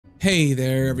Hey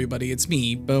there, everybody. It's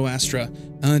me, Beau Astra.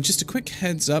 Just a quick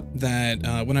heads up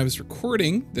that when I was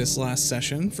recording this last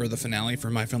session for the finale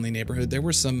for My Friendly Neighborhood, there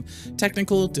were some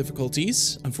technical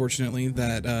difficulties, unfortunately,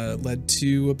 that led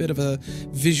to a bit of a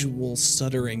visual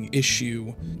stuttering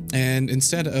issue. And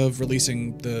instead of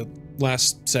releasing the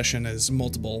last session as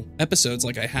multiple episodes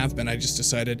like I have been, I just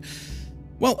decided,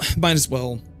 well, might as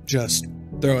well just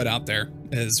throw it out there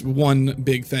as one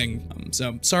big thing.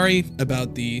 So sorry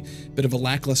about the bit of a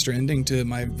lackluster ending to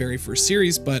my very first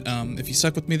series, but if you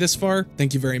stuck with me this far,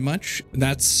 thank you very much.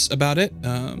 That's about it.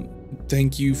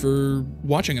 Thank you for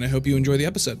watching, and I hope you enjoy the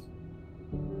episode.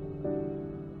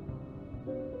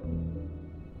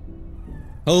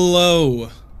 Hello,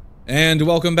 and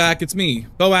welcome back. It's me,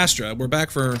 Beau Astra. We're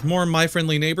back for more My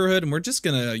Friendly Neighborhood, and we're just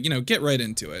gonna, get right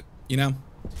into it,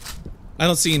 I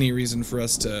don't see any reason for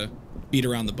us to beat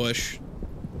around the bush.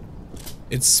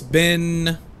 It's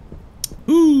been,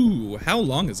 how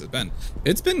long has it been?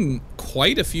 It's been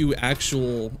quite a few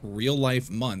actual real-life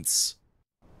months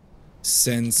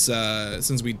since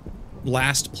we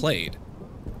last played.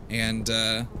 And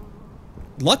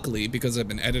luckily, because I've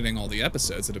been editing all the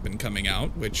episodes that have been coming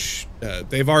out, which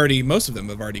most of them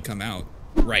have already come out.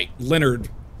 Right, Leonard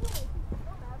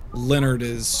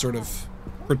is sort of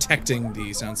protecting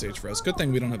the soundstage for us. Good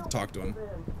thing we don't have to talk to him.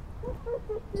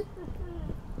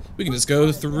 We can just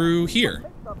go through here.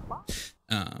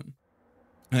 And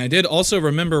I did also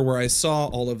remember where I saw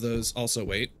all of those. Also,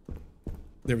 wait.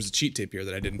 There was a cheat tape here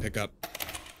that I didn't pick up.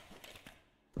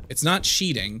 It's not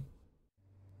cheating.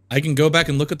 I can go back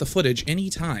and look at the footage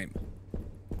anytime.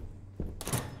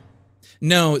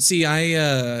 No, see,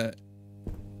 I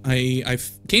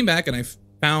came back and I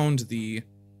found the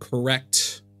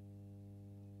correct...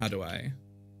 How do I...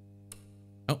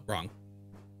 Oh, wrong.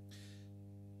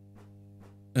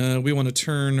 We want to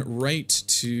turn right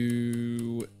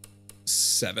to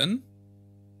 7,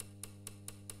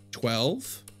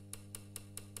 12,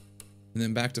 and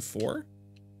then back to 4.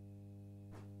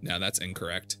 No, that's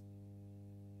incorrect.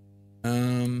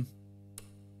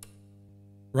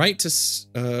 Right to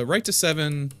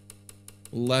 7,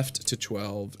 left to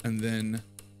 12, and then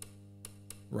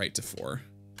right to 4.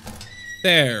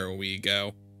 There we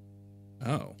go.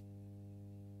 Oh.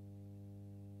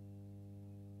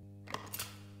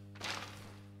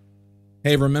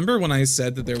 Hey, remember when I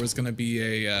said that there was going to be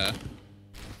an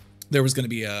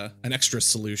extra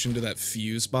solution to that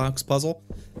fuse box puzzle?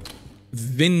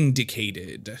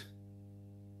 Vindicated.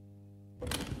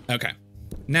 Okay.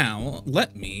 Now,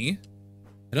 I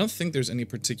don't think there's any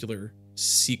particular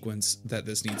sequence that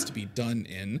this needs to be done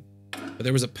in, but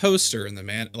there was a poster in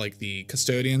the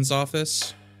custodian's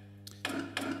office.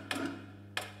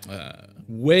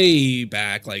 Way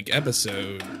back,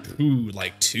 episode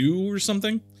 2 or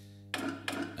something.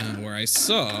 Where I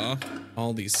saw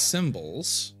all these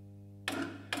symbols.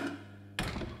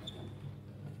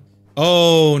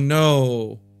 Oh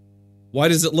no. Why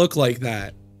does it look like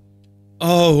that?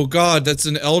 Oh god, that's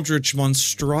an eldritch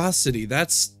monstrosity.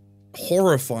 That's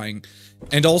horrifying.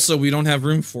 And also, we don't have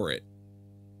room for it.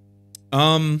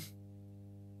 I'll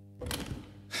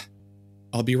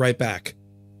be right back.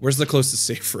 Where's the closest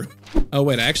safe room? Oh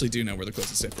wait, I actually do know where the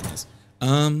closest safe room is.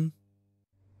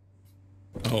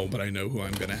 Oh, but I know who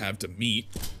I'm gonna have to meet.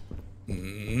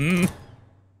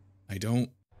 I don't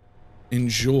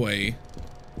enjoy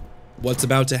what's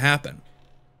about to happen.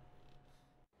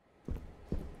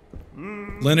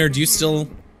 Leonard, you still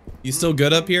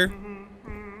good up here?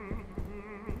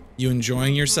 You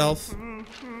enjoying yourself?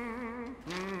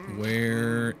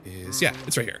 Where is... Yeah,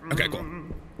 it's right here. Okay, cool.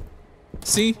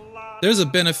 See? There's a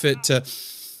benefit to...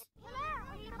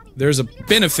 There's a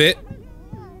benefit...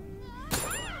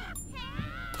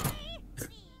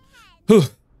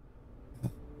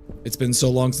 It's been so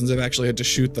long since I've actually had to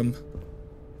shoot them.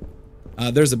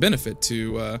 There's a benefit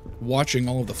to watching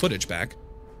all of the footage back,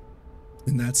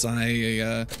 and that's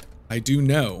I do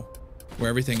know where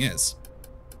everything is.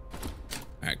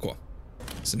 All right, cool.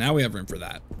 So now we have room for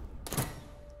that.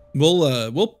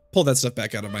 We'll pull that stuff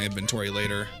back out of my inventory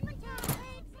later,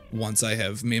 once I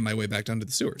have made my way back down to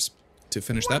the sewers to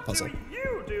finish that puzzle.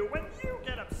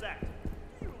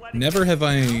 Never have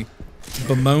I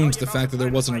bemoaned the fact that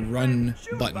there wasn't a run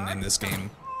button in this game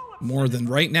more than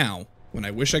right now, when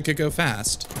I wish I could go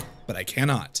fast, but I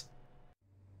cannot.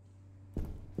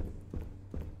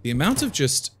 The amount of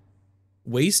just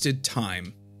wasted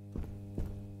time.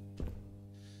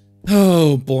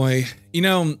 Oh boy.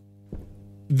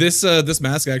 This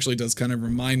mask actually does kind of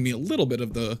remind me a little bit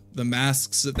of the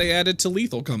masks that they added to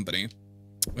Lethal Company.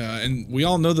 And we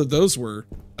all know that those were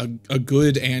a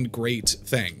good and great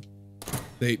thing.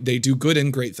 They do good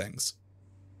and great things.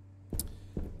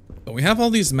 But we have all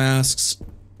these masks.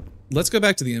 Let's go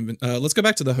back to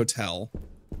the hotel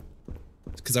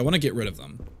because I want to get rid of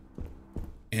them.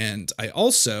 And I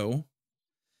also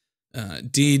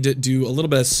did do a little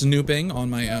bit of snooping on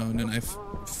my own, and I've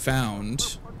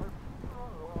found...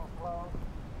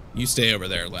 You stay over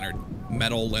there, Leonard.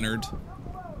 Metal Leonard.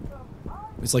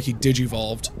 It's like he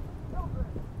digivolved.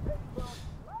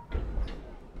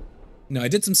 No, I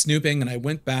did some snooping, and I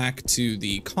went back to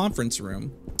the conference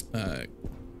room,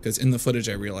 because in the footage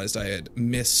I realized I had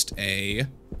missed a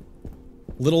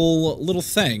little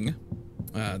thing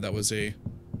that was a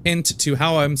hint to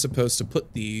how I'm supposed to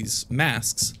put these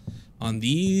masks on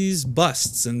these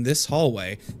busts in this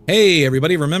hallway. Hey,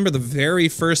 everybody, remember the very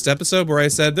first episode where I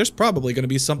said there's probably going to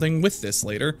be something with this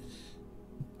later?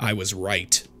 I was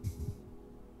right.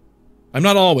 I'm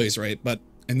not always right, but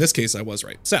in this case I was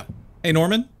right. So, hey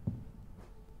Norman,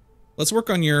 let's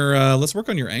work on your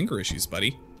anger issues,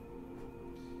 buddy.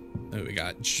 Oh, we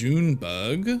got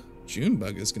Junebug.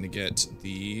 Junebug is going to get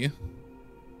the...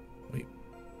 Wait.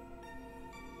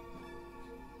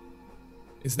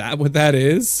 Is that what that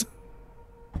is?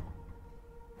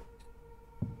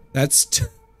 That's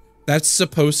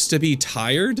supposed to be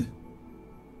tired?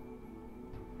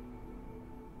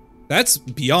 That's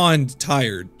beyond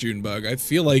tired, Junebug. I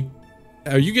feel like...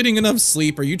 Are you getting enough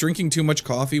sleep? Are you drinking too much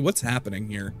coffee? What's happening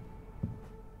here?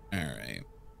 Alright.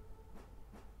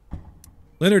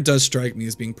 Leonard does strike me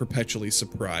as being perpetually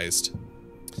surprised.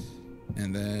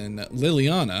 And then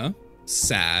Liliana,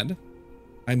 sad.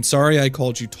 I'm sorry I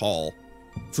called you tall.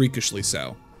 Freakishly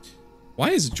so. Why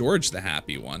is George the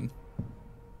happy one?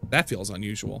 That feels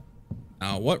unusual.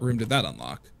 Now, what room did that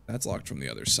unlock? That's locked from the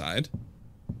other side.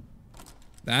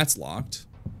 That's locked.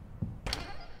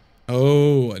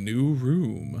 Oh, a new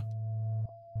room.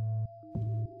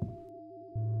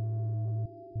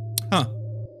 Huh.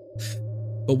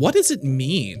 But what does it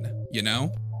mean, you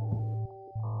know?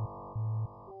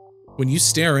 When you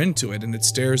stare into it and it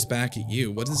stares back at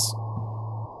you, what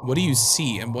do you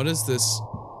see? And what is this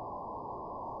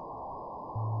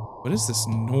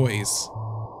noise?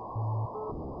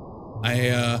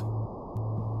 I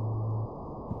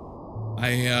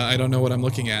don't know what I'm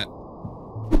looking at.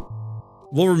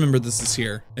 We'll remember this is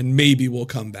here, and maybe we'll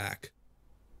come back.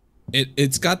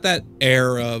 It's got that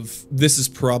air of, this is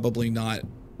probably not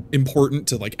important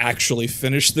to, like, actually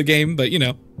finish the game, but, you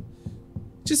know,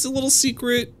 just a little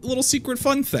secret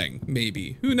fun thing,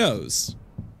 maybe. Who knows?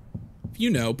 If you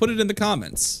know, put it in the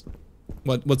comments.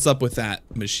 What's up with that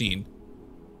machine?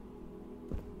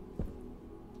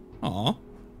 Aw.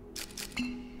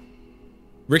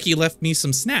 Ricky left me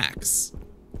some snacks.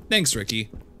 Thanks, Ricky.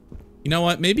 You know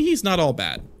what? Maybe he's not all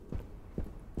bad.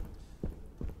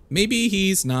 Maybe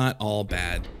he's not all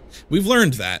bad. We've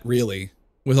learned that, really,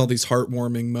 with all these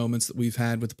heartwarming moments that we've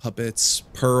had with puppets,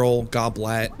 Pearl,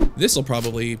 Goblet. This'll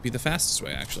probably be the fastest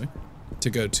way, actually, to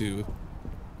go to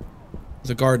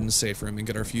the garden safe room and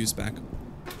get our fuse back.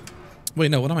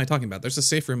 Wait, no, what am I talking about? There's a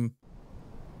safe room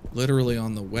literally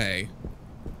on the way.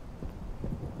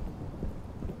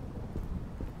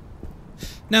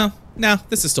 No,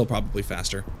 this is still probably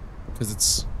faster, because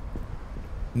it's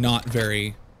not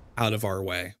very out of our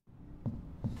way.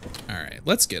 Alright,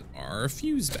 let's get our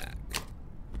fuse back.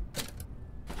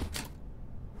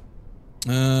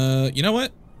 You know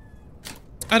what?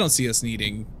 I don't see us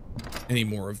needing any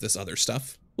more of this other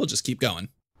stuff. We'll just keep going.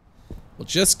 We'll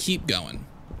just keep going.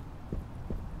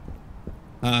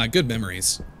 Good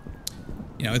memories.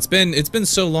 You know, it's been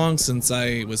so long since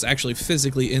I was actually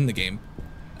physically in the game.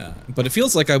 But it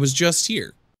feels like I was just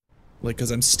here. Like,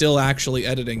 because I'm still actually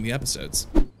editing the episodes.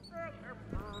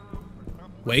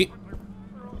 Wait.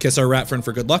 Kiss our rat friend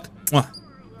for good luck. Mwah.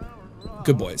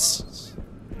 Good boys.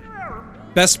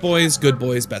 Best boys, good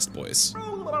boys, best boys.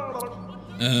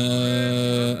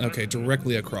 Okay,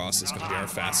 directly across is going to be our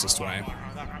fastest way.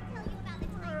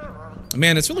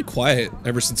 Man, it's really quiet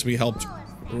ever since we helped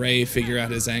Ray figure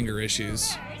out his anger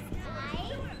issues.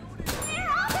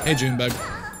 Hey, Junebug.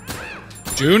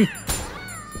 June?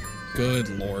 Good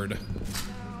lord.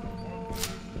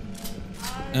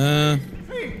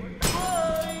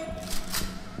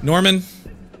 Norman?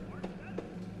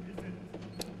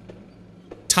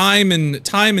 Time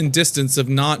and distance have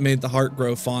not made the heart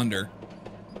grow fonder.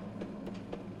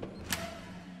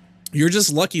 You're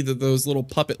just lucky that those little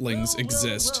puppetlings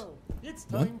exist.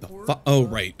 What the fuck? Oh,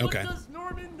 right, okay.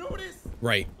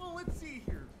 Right.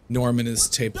 Norman has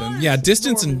taped them. Yeah,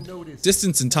 distance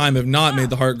and time have not made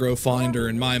the heart grow fonder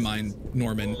in my mind,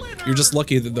 Norman. You're just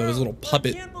lucky that those little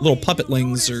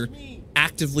puppetlings are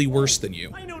actively worse than you.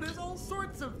 I notice all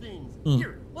sorts of things.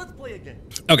 Here, let's play again.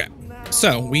 Okay.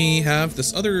 So, we have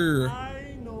this other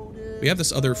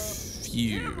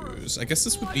confused. I guess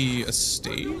this would be a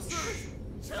stage?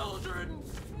 Children,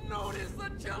 notice the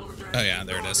children. Oh yeah,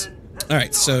 there it is.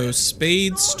 Alright, so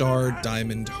spade, star,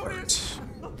 diamond, heart.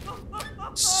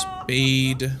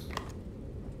 Spade,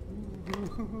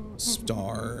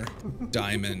 star,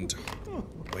 diamond.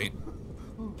 Wait.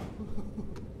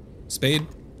 Spade,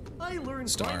 I learned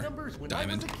star, my numbers when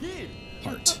diamond, I was a kid.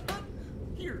 heart.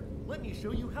 Here, let me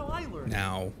show you how I learned.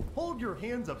 Now, Hold your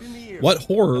hands up in the air. what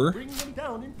horror? Bring them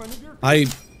down in front of your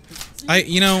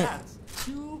You know, That's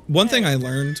two one thing I heads.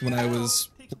 learned when I was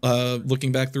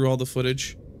looking back through all the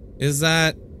footage is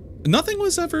that nothing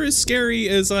was ever as scary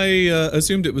as I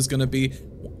assumed it was gonna be.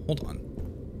 Hold on.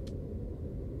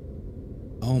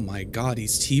 Oh my god,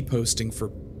 he's T-posting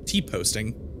for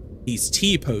T-posting. He's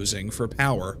T-posing for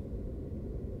power.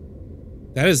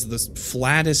 That is the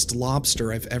flattest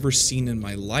lobster I've ever seen in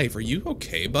my life. Are you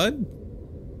okay, bud?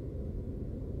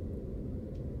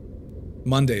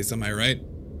 Mondays, am I right?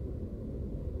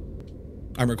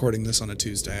 I'm recording this on a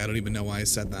Tuesday. I don't even know why I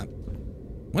said that.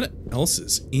 What else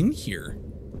is in here?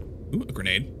 Ooh, a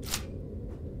grenade.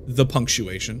 The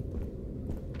punctuation.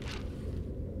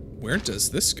 Where does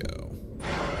this go?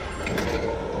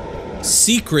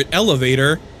 Secret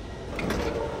elevator.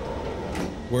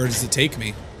 Where does it take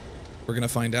me? We're gonna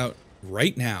find out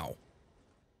right now.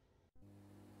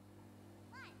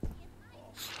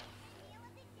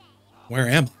 Where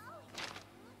am I?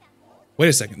 Wait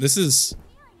a second. This is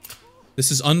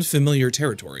unfamiliar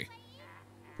territory.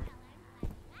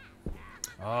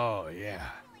 Oh, yeah.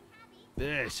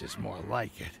 This is more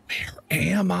like it. Where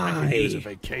am I could use a I?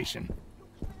 vacation.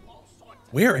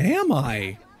 Where am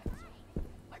I?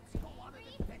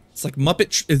 It's like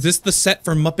Muppet. Is this the set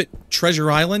for Muppet Treasure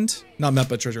Island? Not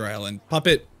Muppet Treasure Island.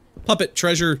 Puppet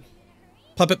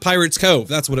Pirates Cove.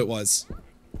 That's what it was.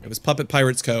 It was Puppet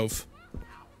Pirates Cove.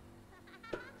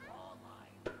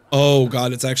 Oh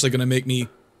god, it's actually gonna make me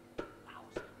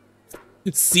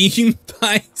scene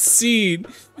by scene,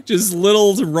 just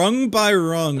little rung by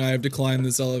rung. I have to climb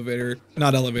this elevator.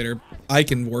 Not elevator. I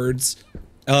can words.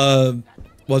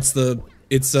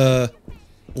 It's a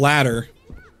ladder.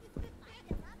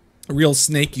 A real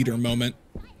snake eater moment.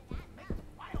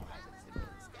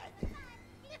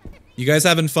 You guys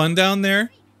having fun down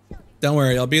there? Don't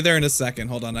worry, I'll be there in a second.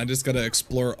 Hold on, I just gotta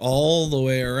explore all the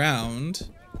way around.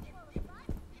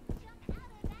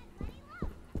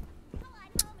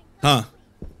 Huh.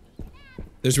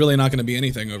 There's really not gonna be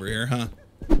anything over here, huh?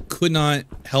 Could not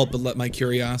help but let my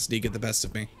curiosity get the best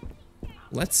of me.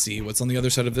 Let's see what's on the other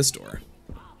side of this door.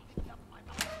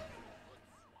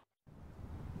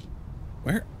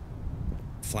 Where?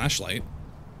 Flashlight?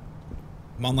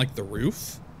 I'm on, like, the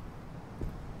roof?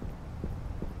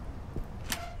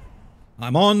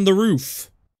 I'm on the roof.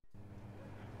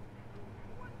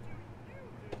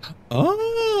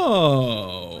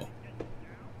 Oh.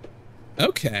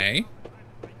 Okay.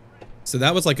 So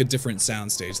that was like a different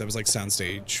soundstage. That was like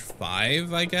soundstage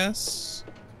 5, I guess?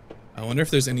 I wonder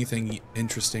if there's anything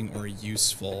interesting or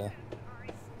useful.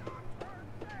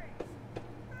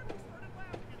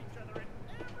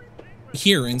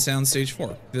 Here in soundstage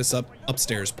 4. This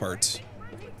upstairs part.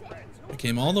 I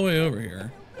came all the way over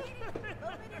here.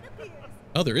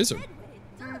 Oh, there is a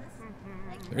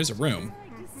room.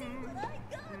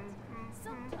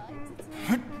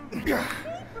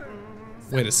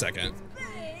 Wait a second.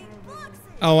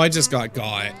 Oh, I just got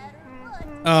got.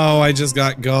 Oh, I just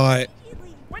got got.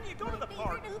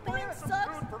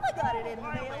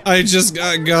 I just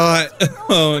got.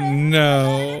 Oh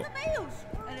no.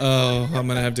 Oh, I'm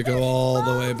gonna have to go all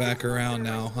the way back around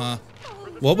now, huh?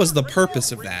 What was the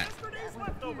purpose of that?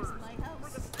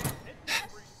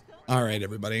 Alright,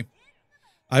 everybody.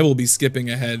 I will be skipping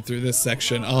ahead through this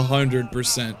section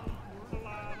 100%.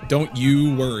 Don't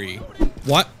you worry.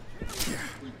 What?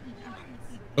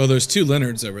 Oh, there's 2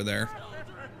 Leonards over there.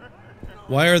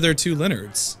 Why are there 2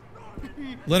 Leonards?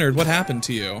 Leonard, what happened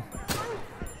to you?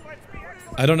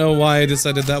 I don't know why I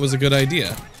decided that was a good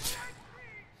idea.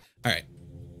 Alright.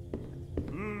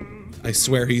 I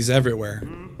swear he's everywhere.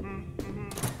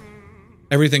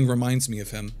 Everything reminds me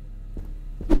of him.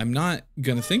 I'm not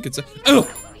gonna think it's a— Oh!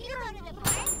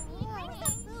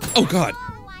 Oh god!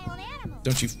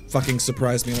 Don't you fucking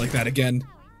surprise me like that again.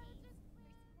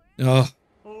 Oh,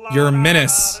 you're a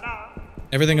menace.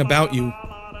 Everything about you.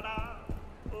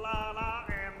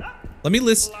 Let me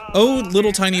list— Oh,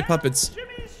 little tiny puppets.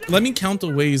 Let me count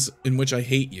the ways in which I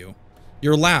hate you.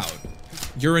 You're loud.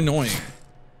 You're annoying.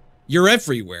 You're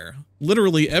everywhere.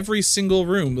 Literally every single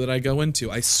room that I go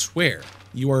into, I swear.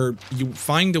 You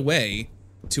find a way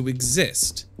to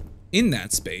exist in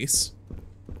that space.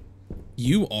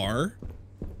 You are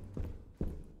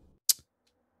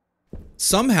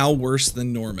Somehow worse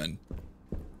than Norman.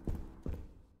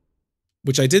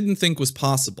 Which I didn't think was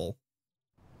possible.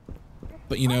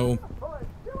 But you know,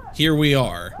 here we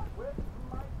are.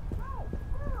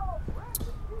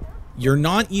 You're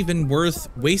not even worth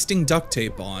wasting duct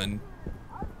tape on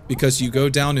because you go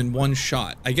down in one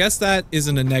shot. I guess that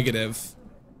isn't a negative,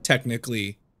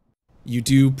 technically. You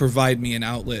do provide me an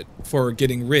outlet for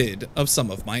getting rid of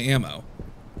some of my ammo.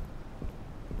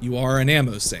 You are an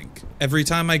ammo sink every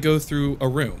time I go through a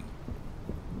room.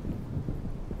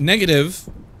 Negative,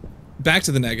 back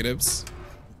to the negatives.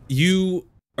 You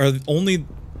are the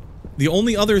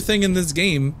only other thing in this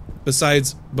game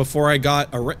besides, before I got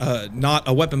a, not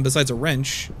a weapon besides a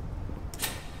wrench,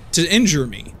 to injure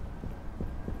me.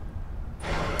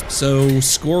 So,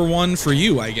 score 1 for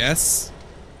you, I guess.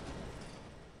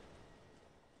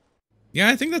 Yeah,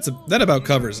 I think that about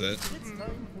covers it.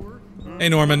 Hey,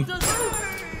 Norman.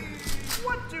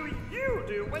 What do you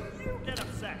do when you get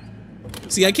upset?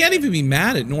 See, I can't even be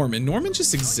mad at Norman. Norman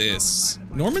just exists.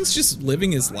 Norman's just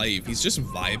living his life. He's just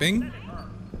vibing.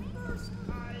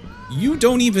 You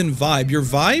don't even vibe. Your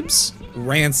vibe's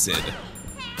rancid.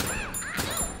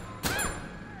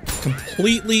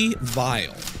 Completely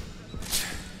vile.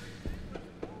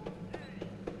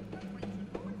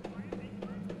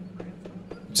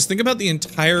 Just think about the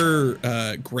entire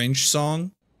Grinch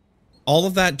song. All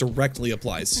of that directly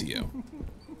applies to you.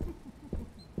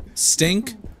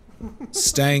 Stink,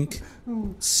 stank,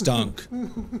 stunk.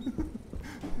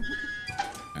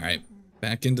 All right,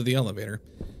 back into the elevator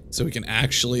so we can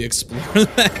actually explore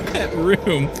that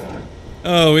room.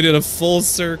 Oh, we did a full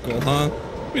circle, huh?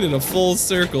 We did a full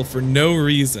circle for no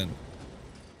reason.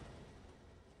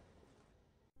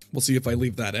 We'll see if I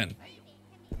leave that in.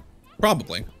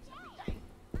 Probably.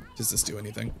 Does this do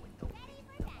anything?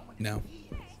 No.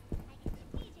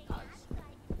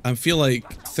 I feel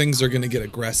like things are gonna get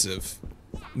aggressive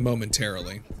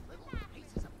momentarily.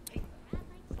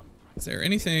 Is there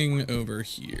anything over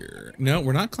here? No,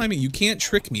 we're not climbing. You can't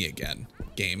trick me again,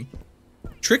 game.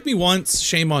 Trick me once,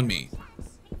 shame on me.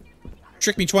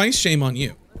 Trick me twice, shame on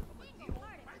you.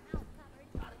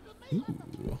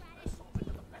 Ooh.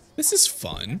 This is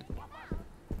fun.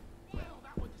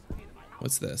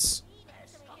 What's this?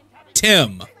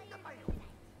 Tim.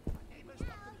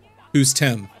 Who's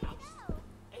Tim?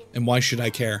 And why should I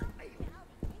care?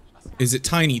 Is it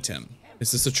Tiny Tim?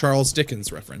 Is this a Charles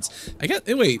Dickens reference? I get.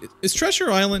 Wait, is Treasure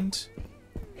Island?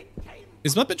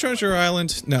 Is Muppet Treasure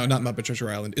Island? No, not Muppet Treasure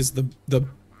Island. Is the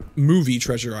movie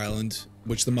Treasure Island,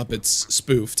 which the Muppets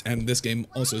spoofed, and this game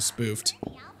also spoofed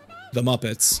the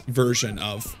Muppets version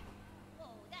of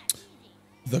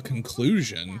The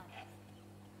Conclusion.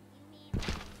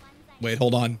 Wait,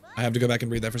 hold on. I have to go back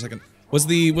and read that for a second.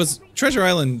 Was Treasure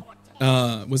Island?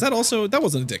 Was that also? That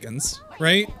wasn't Dickens,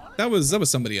 right? That was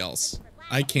somebody else.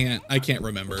 I can't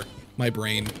remember. My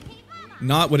brain.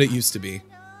 Not what it used to be.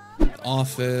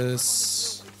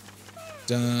 Office.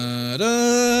 I'm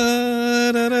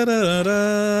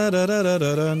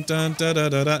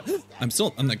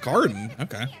still in the garden.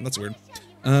 Okay, that's weird.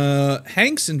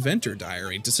 Hank's Inventor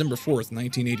Diary, December 4th,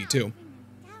 1982.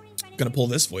 Gonna pull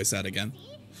this voice out again.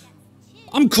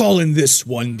 I'm calling this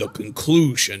one The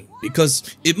Conclusion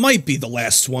because it might be the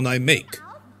last one I make.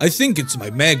 I think it's my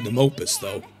magnum opus,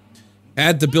 though.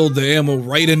 Had to build the ammo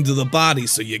right into the body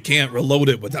so you can't reload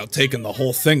it without taking the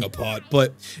whole thing apart,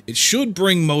 but it should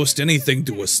bring most anything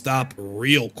to a stop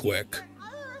real quick.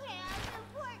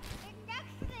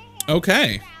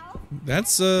 Okay,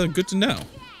 that's good to know.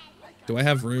 Do I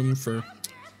have room for...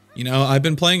 You know, I've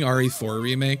been playing RE4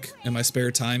 Remake in my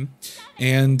spare time,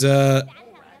 and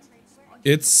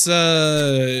it's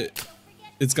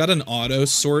got an auto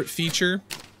sort feature,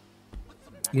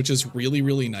 which is really,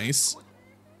 really nice.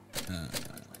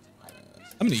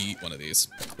 I'm gonna eat one of these.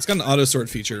 It's got an auto sort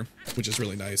feature, which is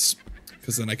really nice,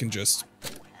 because then I can just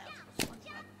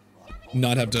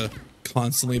not have to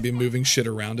constantly be moving shit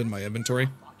around in my inventory.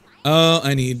 Oh,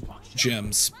 I need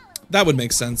gems. That would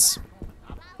make sense.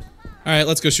 Alright,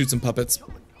 let's go shoot some puppets.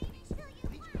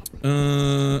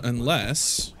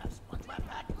 Unless...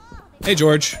 Hey,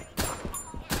 George.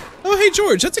 Oh, hey,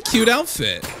 George, that's a cute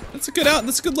outfit. That's a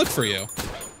good look for you.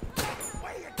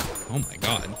 Oh my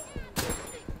god.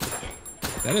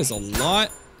 That is a lot.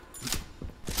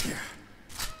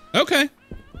 Okay.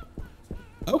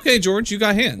 Okay, George, you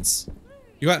got hands.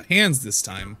 You got hands this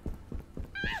time.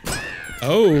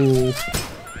 Oh.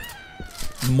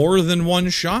 More than one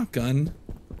shotgun.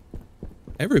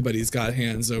 Everybody's got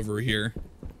hands over here.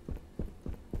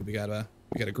 We got a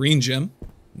green gem.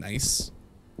 Nice.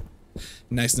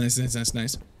 Nice. These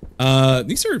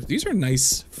are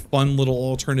nice, fun little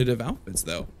alternative outfits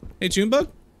though. Hey, Junebug.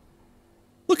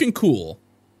 Looking cool.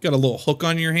 Got a little hook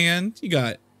on your hand. You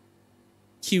got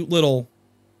cute little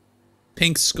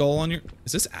pink skull on your...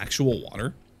 Is this actual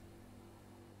water?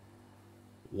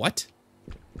 What?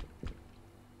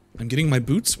 I'm getting my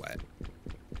boots wet.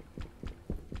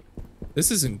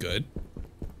 This isn't good.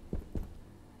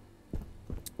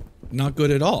 Not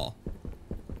good at all.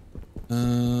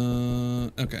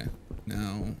 Okay.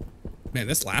 Now... Man,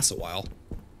 this lasts a while.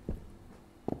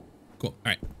 Cool.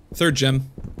 Alright. Third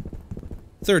gem.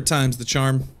 Third time's the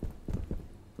charm.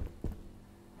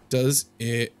 Does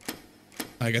it...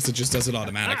 I guess it just does it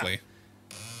automatically.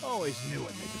 Always knew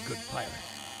I'd make a good pirate.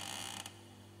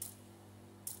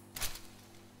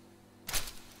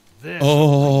 This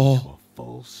will bring to a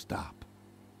full stop.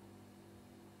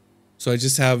 So I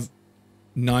just have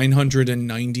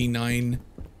 999...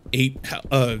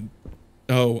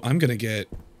 Oh, I'm gonna get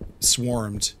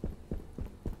swarmed.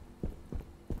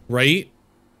 Right?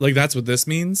 Like, that's what this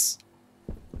means?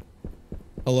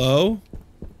 Hello?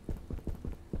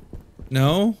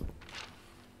 No?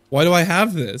 Why do I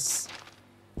have this?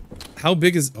 How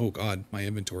big is... Oh god, my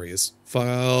inventory is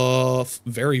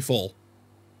very full.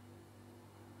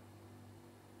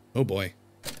 Oh boy.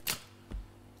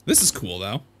 This is cool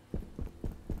though.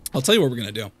 I'll tell you what we're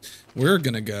gonna do. We're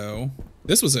gonna go...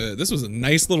 This was a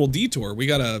nice little detour. We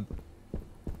got a...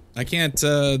 I can't,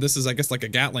 this is, I guess, like a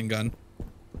Gatling gun.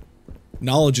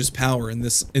 Knowledge is power in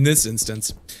this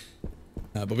instance.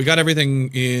 But we got everything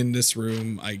in this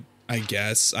room, I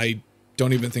guess. I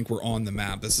don't even think we're on the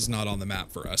map. This is not on the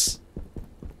map for us.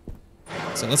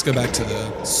 So let's go back to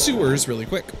the sewers really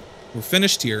quick. We're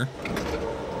finished here.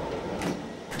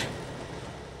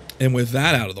 And with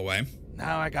that out of the way...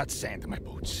 Now I got sand in my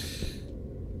boots.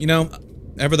 You know,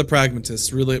 ever the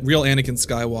pragmatist, real Anakin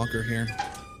Skywalker here.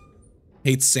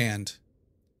 Hates sand.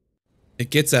 It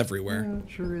gets everywhere. Yeah, it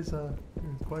sure is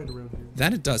quiet around here.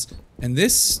 That it does. And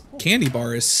this candy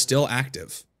bar is still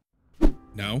active.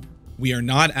 No, we are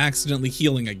not accidentally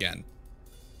healing again.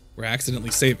 We're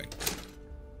accidentally saving.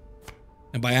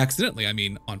 And by accidentally, I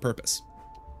mean on purpose.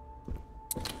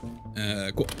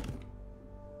 Cool.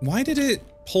 Why did it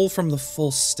pull from the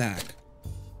full stack?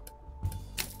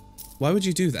 Why would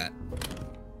you do that?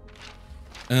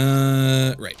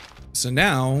 Right. So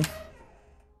now...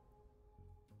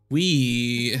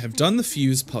 We have done the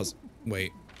fuse puzzle.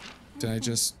 Wait, did I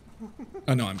just...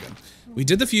 Oh no, I'm good. We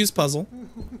did the fuse puzzle.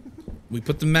 We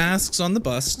put the masks on the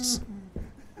busts.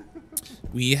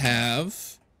 We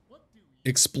have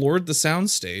explored the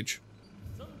soundstage.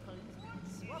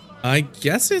 I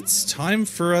guess it's time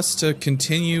for us to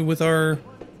continue with our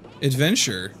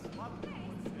adventure.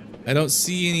 I don't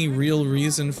see any real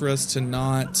reason for us to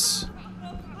not...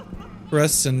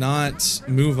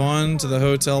 move on to the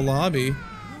hotel lobby.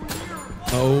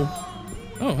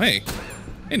 Oh, hey.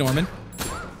 Hey, Norman.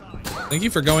 Thank you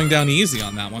for going down easy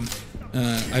on that one.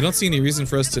 I don't see any reason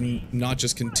for us to not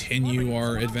just continue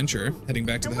our adventure, heading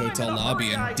back to the hotel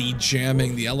lobby and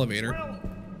de-jamming the elevator.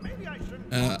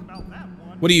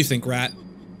 What do you think, rat?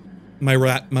 My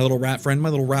little rat friend, my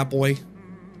little rat boy.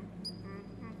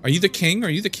 Are you the king? Are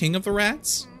you the king of the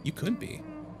rats? You could be.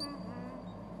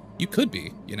 You could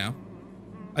be, you know.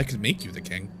 I could make you the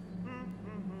king.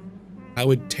 I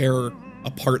would tear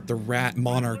apart the rat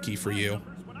monarchy for you.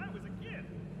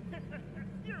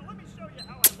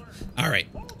 Alright,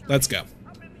 let's go.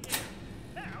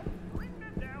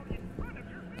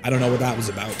 I don't know what that was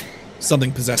about.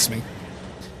 Something possessed me.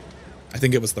 I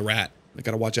think it was the rat. I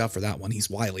gotta watch out for that one. He's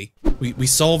wily. We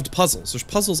solved puzzles. There's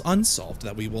puzzles unsolved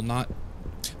that we will not...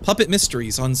 Puppet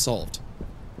mysteries unsolved.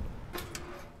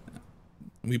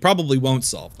 We probably won't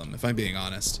solve them, if I'm being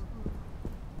honest.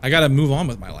 I gotta move on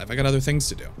with my life. I got other things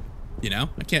to do. You know?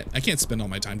 I can't spend all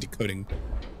my time decoding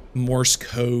Morse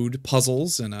code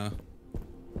puzzles in a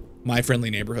My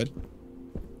Friendly Neighborhood.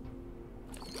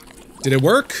 Did it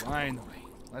work? Finally,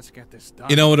 let's get this done.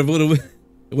 You know, it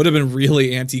would have been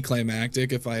really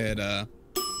anticlimactic if I had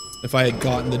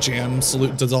gotten the jam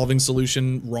dissolving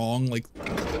solution wrong like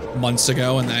months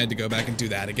ago and I had to go back and do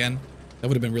that again. That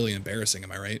would have been really embarrassing,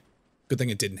 am I right? Good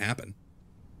thing it didn't happen.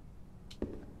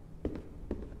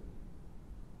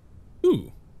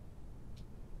 Ooh.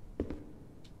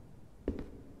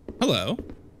 Hello.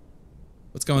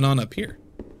 What's going on up here?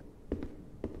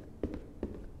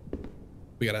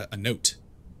 We got a note.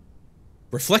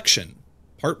 Reflection,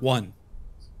 Part 1.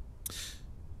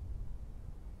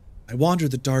 I wander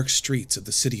the dark streets of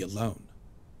the city alone.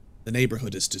 The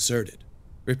neighborhood is deserted,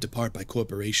 ripped apart by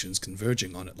corporations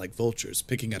converging on it like vultures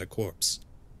picking at a corpse.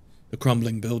 The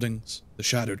crumbling buildings, the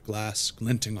shattered glass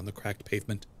glinting on the cracked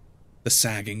pavement, the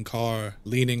sagging car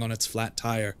leaning on its flat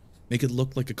tire make it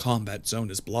look like a combat zone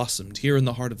has blossomed here in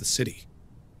the heart of the city.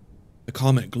 The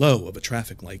comet glow of a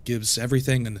traffic light gives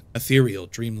everything an ethereal,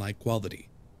 dreamlike quality.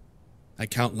 I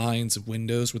count lines of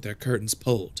windows with their curtains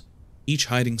pulled, each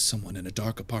hiding someone in a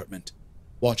dark apartment,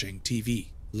 watching TV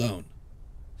alone.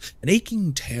 An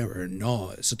aching terror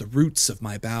gnaws at the roots of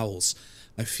my bowels.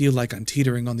 I feel like I'm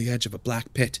teetering on the edge of a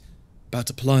black pit, about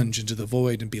to plunge into the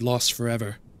void and be lost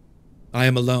forever. I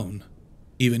am alone.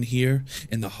 Even here,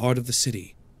 in the heart of the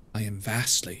city, I am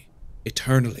vastly,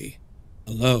 eternally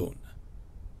alone.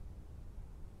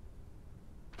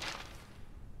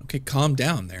 Okay, calm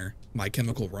down there, My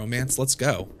Chemical Romance. Let's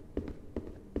go.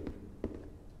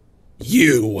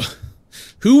 You!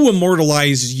 Who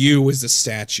immortalized you as a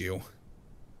statue?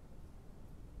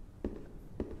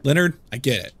 Leonard, I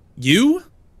get it. You?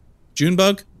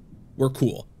 Junebug? We're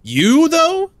cool. You,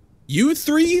 though? You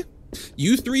three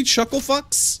chuckle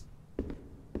fucks?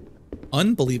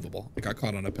 Unbelievable. I got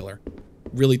caught on a pillar.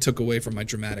 Really took away from my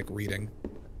dramatic reading.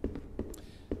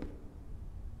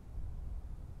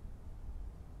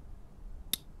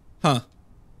 Huh.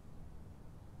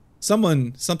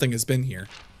 Something has been here.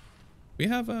 We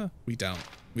don't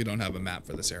have a map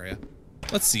for this area.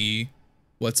 Let's see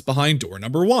what's behind door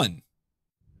number 1.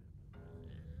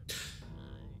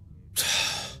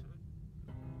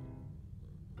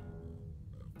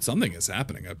 Something is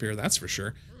happening up here, that's for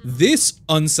sure. This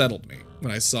unsettled me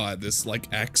when I saw this,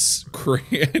 like, X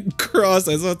cross.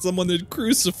 I thought someone had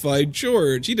crucified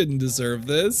George. He didn't deserve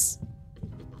this.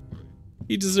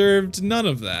 He deserved none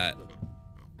of that.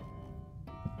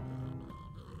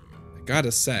 I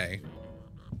gotta say,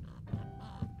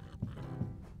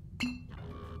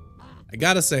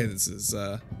 this is,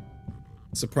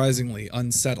 surprisingly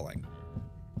unsettling.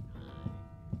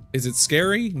 Is it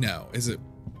scary? No. Is it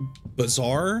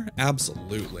bizarre?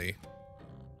 Absolutely.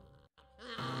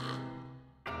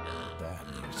 That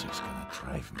music's gonna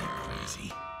drive me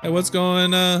crazy. Hey, what's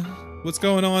going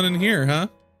on in here, huh?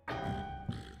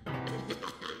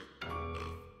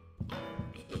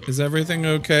 Is everything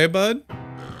okay, bud?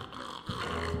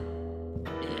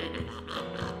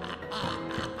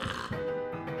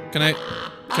 Can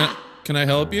I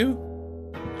help you?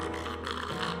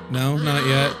 No, not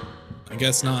yet. I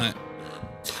guess not.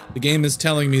 The game is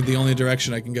telling me the only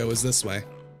direction I can go is this way.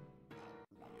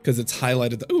 Because it's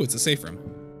highlighted ooh, it's a safe room.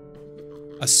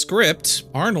 A script,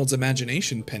 Arnold's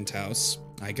Imagination Penthouse.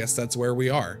 I guess that's where we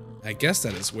are. I guess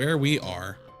that is where we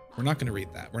are. We're not gonna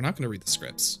read that. We're not gonna read the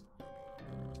scripts.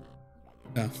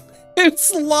 No.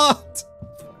 It's locked!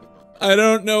 I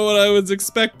don't know what I was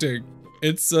expecting.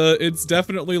 It's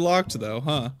definitely locked though,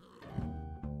 huh?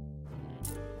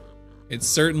 It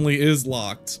certainly is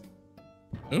locked.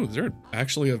 Oh, is there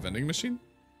actually a vending machine?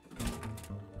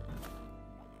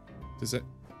 Is it?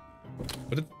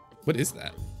 What is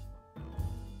that?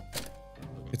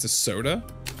 It's a soda?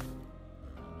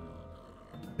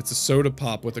 It's a soda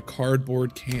pop with a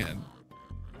cardboard can.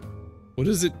 What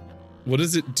does it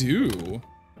do?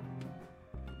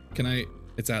 Can I,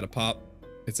 it's out of pop.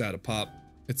 It's out of pop.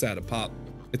 It's out of pop.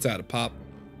 It's out of pop.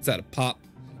 It's out of pop.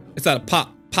 It's out of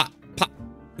pop. Pop. Pop.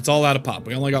 It's all out of pop.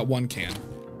 We only got one can.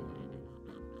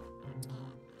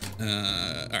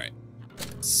 Alright.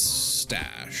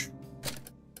 Stash.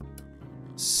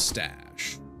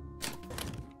 Stash.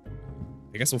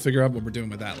 I guess we'll figure out what we're doing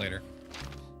with that later.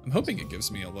 I'm hoping it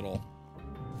gives me a little...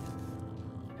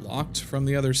 Locked from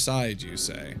the other side, you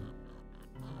say?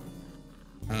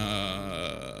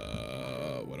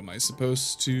 What am I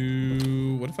supposed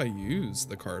to... What if I use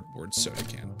the cardboard soda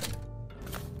can?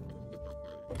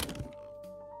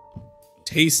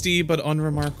 Tasty, but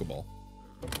unremarkable.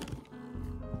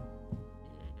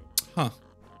 Huh.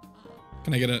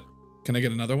 Can I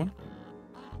get another one?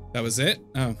 That was it?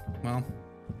 Oh, well.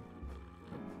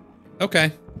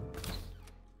 Okay.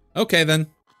 Okay, then.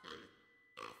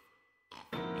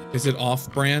 Is it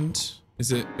off-brand?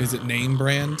 Is it name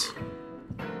brand?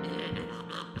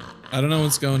 I don't know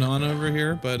what's going on over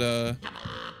here, but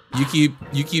you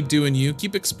keep doing you.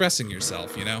 Keep expressing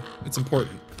yourself, you know? It's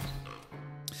important.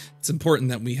 It's important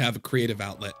that we have a creative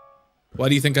outlet. Why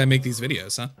do you think I make these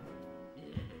videos, huh?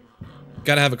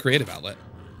 Gotta have a creative outlet.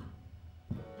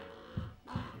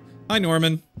 Hi,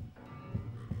 Norman.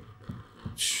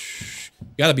 Shh.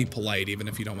 Gotta be polite even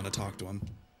if you don't want to talk to him.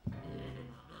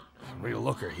 Real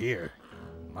looker here.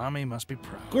 Mommy must be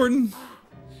proud.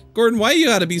 Gordon, why you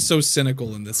gotta be so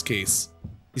cynical in this case?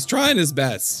 He's trying his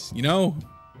best, you know?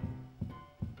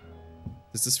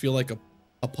 Does this feel like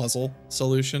a puzzle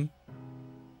solution?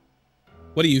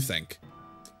 What do you think?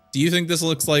 Do you think this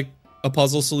looks like a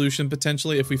puzzle solution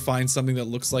potentially if we find something that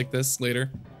looks like this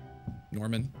later?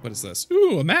 Norman, what is this?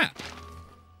 Ooh, a map.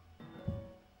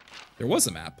 There was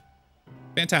a map.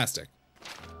 Fantastic.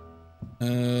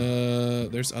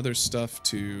 There's other stuff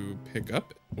to pick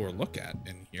up or look at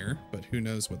in here, but who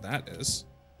knows what that is.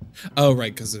 Oh,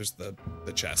 right, because there's the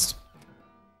chest.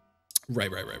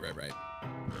 Right. Right.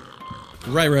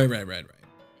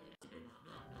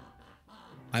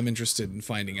 I'm interested in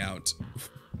finding out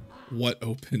what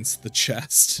opens the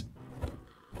chest.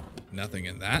 Nothing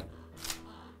in that.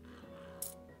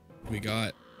 We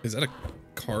got, is that a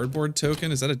cardboard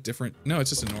token? Is that a different, no,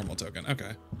 it's just a normal token.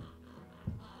 Okay.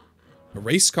 A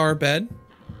race car bed.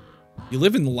 You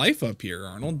live in life up here,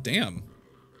 Arnold. Damn.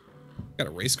 Got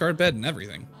a race car bed and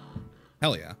everything.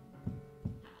 Hell yeah.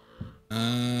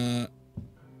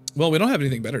 Well, we don't have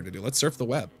anything better to do. Let's surf the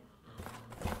web.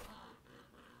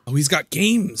 Oh, he's got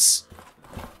games.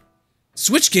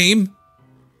 Switch game?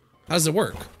 How does it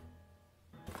work?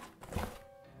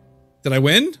 Did I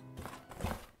win?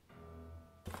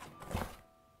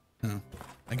 Oh,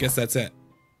 I guess that's it.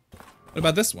 What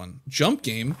about this one? Jump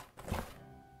game?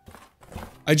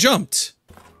 I jumped.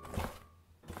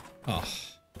 Oh,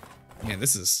 man,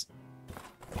 this is...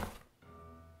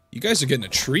 You guys are getting a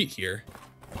treat here.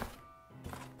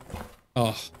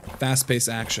 Oh, fast-paced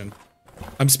action.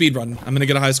 I'm speedrunning. I'm gonna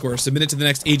get a high score. Submit it to the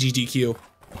next AGDQ.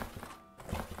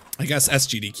 I guess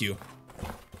SGDQ.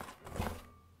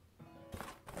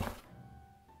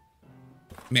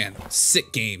 Man,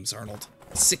 sick games, Arnold.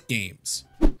 Sick games.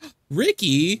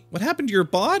 Ricky, what happened to your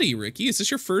body, Ricky? Is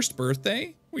this your first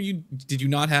birthday? Did you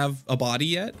not have a body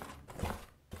yet?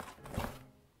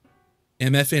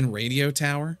 MFN radio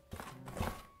tower?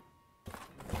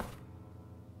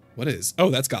 What is? Oh,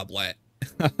 that's Goblet.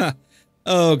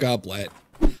 Oh, Goblet.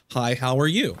 Hi, how are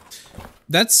you?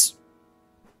 That's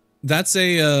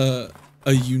a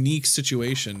unique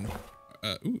situation.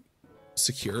 Ooh,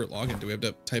 secure login. Do we have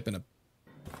to type in a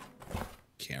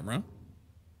camera?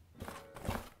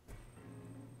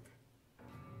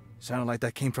 Sounded like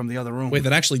that came from the other room. Wait,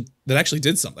 that actually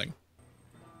did something.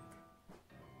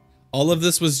 All of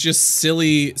this was just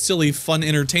silly fun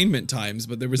entertainment times,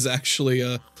 but there was actually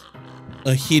a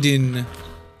hidden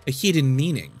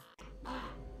meaning.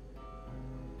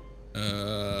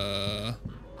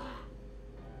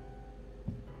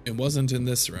 It wasn't in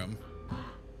this room.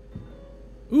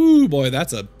 Ooh, boy,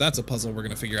 that's a puzzle we're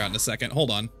gonna figure out in a second. Hold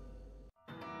on.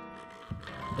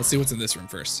 Let's see what's in this room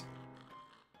first.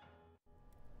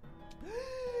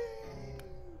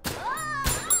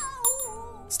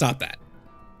 Stop that.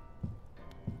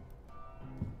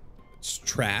 It's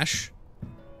trash.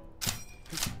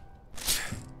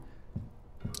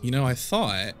 You know, I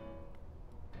thought...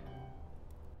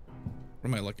 What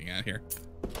am I looking at here?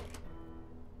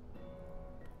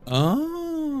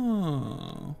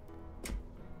 Oh.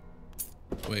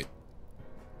 Wait.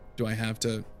 Do I have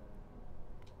to...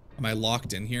 Am I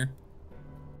locked in here?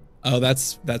 Oh,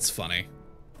 that's funny.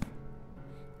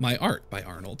 My Art by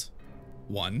Arnold.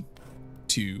 1,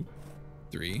 2,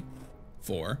 3,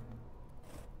 4,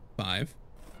 5.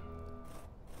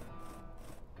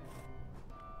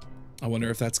 I wonder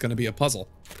if that's gonna be a puzzle.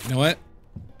 You know what?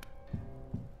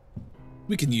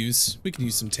 We can use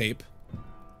some tape.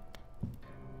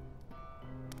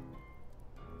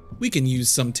 We can use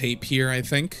some tape here, I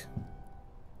think.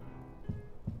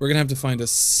 We're gonna have to find a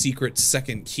secret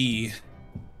second key.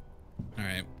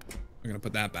 Alright. We're gonna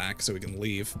put that back so we can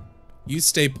leave. You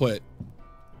stay put.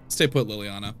 Stay put,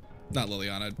 Liliana. Not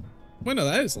Liliana. Wait, no,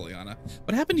 that is Liliana.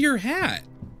 What happened to your hat?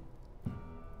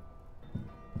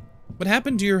 What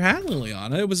happened to your hat,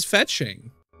 Liliana? It was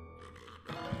fetching.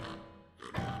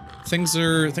 Things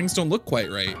don't look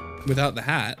quite right without the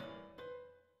hat.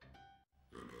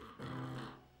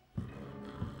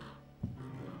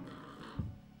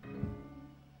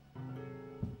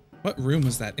 What room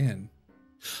was that in?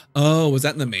 Oh, was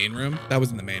that in the main room? That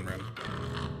was in the main room.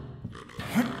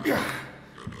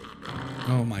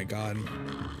 Oh my god.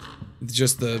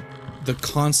 Just the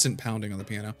constant pounding on the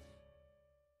piano.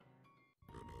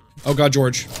 Oh god,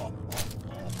 George.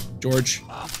 George.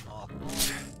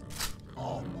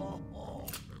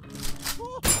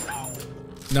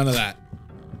 None of that.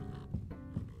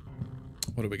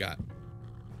 What do we got?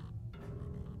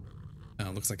 Oh,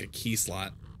 it looks like a key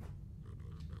slot.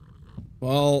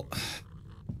 Well,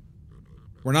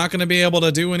 we're not going to be able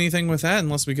to do anything with that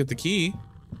unless we get the key.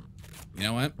 You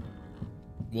know what?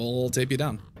 We'll tape you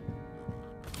down.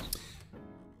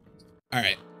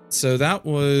 Alright, so that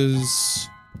was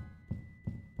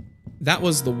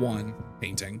the one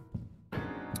painting.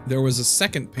 There was a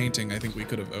second painting I think we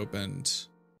could have opened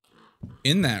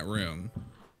in that room.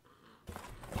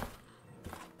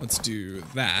 Let's do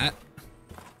that.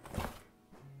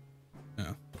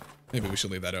 Oh, maybe we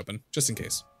should leave that open, just in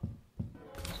case.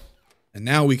 And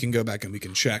now we can go back and we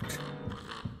can check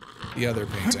the other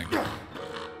painting.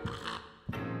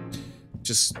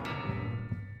 Just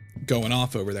going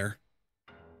off over there.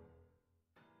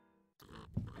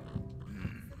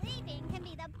 Sleeping can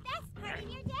be the best part of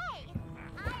your day.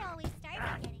 I always start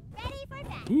by getting ready for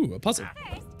bed. Ooh, a puzzle.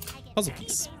 First, I get Puzzle my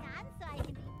piece. PJs on so I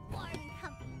can be warm and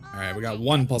comfy all All right, we got night.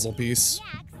 one puzzle piece.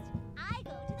 Next, I go to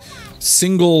the bathroom.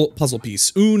 Single puzzle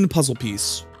piece. Un puzzle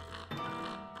piece.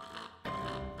 All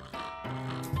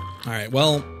right,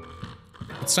 well,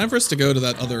 it's time for us to go to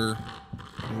that other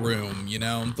room, you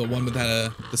know, the one with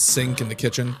the sink in the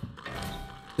kitchen.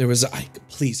 There was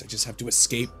please, I just have to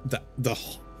escape the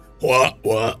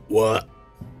what?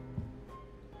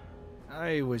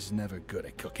 I was never good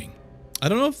at cooking. I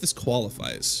don't know if this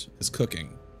qualifies as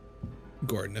cooking,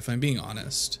 Gordon, if I'm being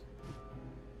honest.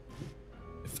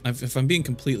 If I'm being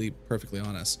completely, perfectly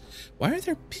honest. Why are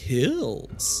there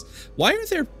pills? Why are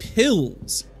there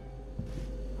pills?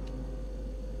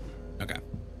 Okay.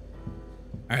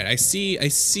 All right, I see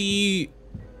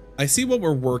what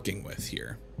we're working with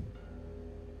here.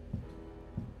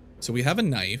 So we have a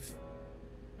knife.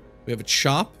 We have a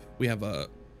chop. We have a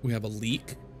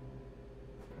leek.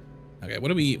 Okay, what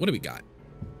do we got?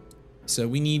 So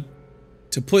we need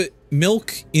to put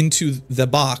milk into the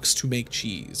box to make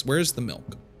cheese. Where's the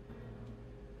milk?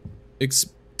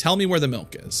 Tell me where the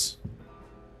milk is.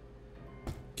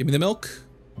 Give me the milk.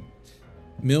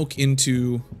 Milk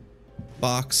into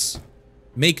box.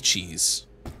 Make cheese.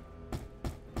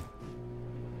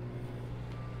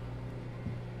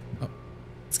 Oh,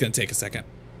 it's gonna take a second.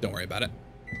 Don't worry about it.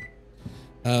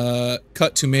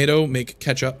 Cut tomato, make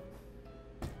ketchup.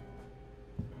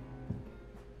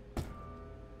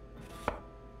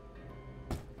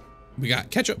 We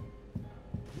got ketchup.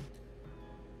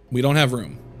 We don't have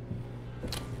room.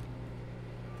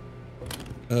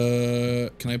 Where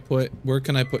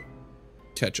can I put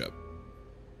ketchup?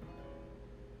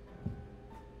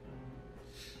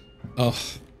 Oh,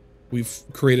 we've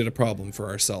created a problem for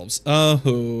ourselves.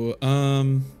 Oh,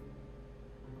 can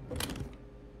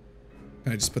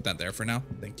I just put that there for now?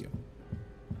 Thank you.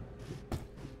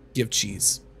 Give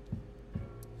cheese.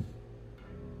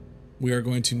 We are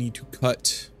going to need to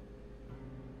cut.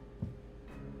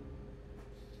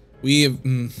 We have,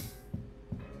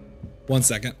 1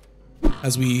 second.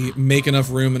 As we make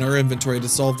enough room in our inventory to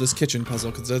solve this kitchen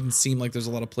puzzle, because it doesn't seem like there's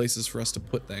a lot of places for us to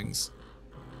put things.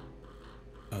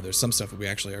 Oh, there's some stuff that we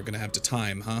actually are going to have to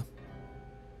time, huh?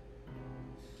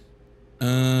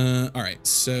 Alright,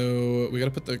 so we got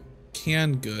to put the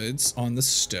canned goods on the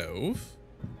stove.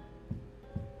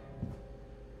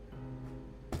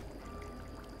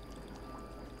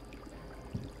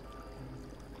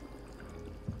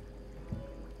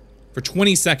 For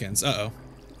 20 seconds. Uh-oh.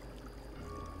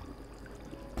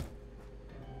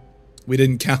 We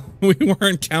didn't count. We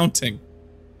weren't counting.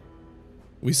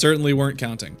 We certainly weren't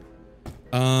counting.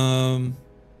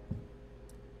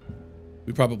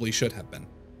 We probably should have been.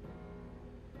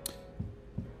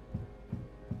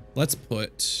 Let's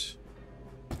put...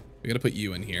 We gotta put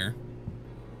you in here.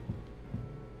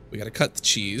 We gotta cut the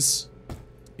cheese.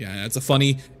 Yeah, it's a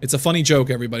funny joke,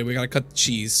 everybody. We gotta cut the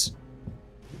cheese.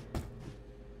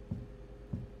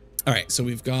 Alright, so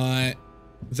we've got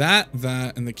that,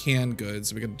 and the canned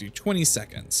goods. We gotta do 20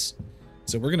 seconds.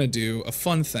 So we're gonna do a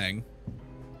fun thing.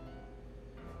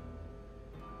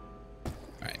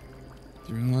 Alright.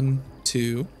 1,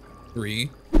 2,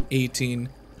 3, 18,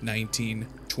 19,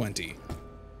 20.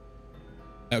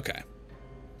 Okay.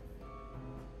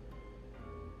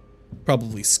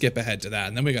 Probably skip ahead to that,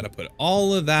 and then we gotta put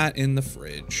all of that in the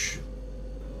fridge.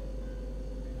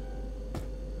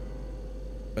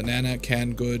 Banana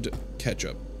canned good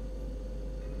ketchup.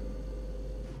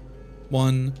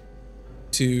 1,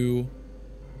 2,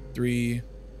 3,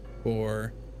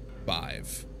 4,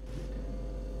 5.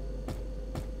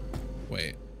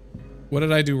 Wait. What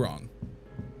did I do wrong?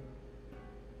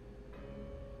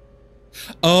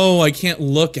 Oh, I can't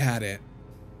look at it.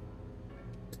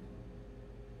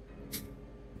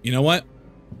 You know what?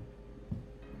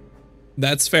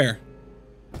 That's fair.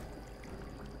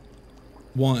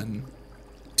 1,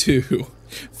 2,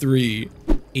 3,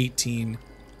 18,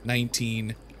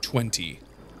 19, 20.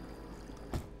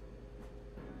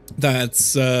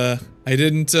 That's I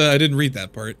didn't read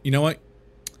that part. You know what?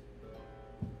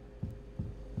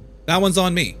 That one's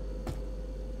on me.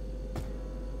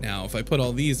 Now, if I put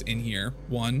all these in here,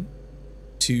 1,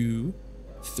 2,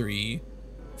 3,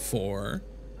 4,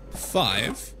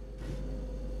 5.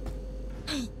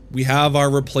 We have our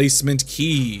replacement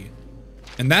key.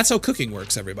 And that's how cooking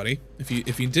works, everybody. If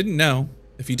you didn't know,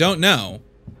 if you don't know,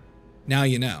 now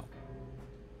you know.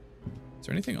 Is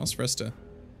there anything else for us to...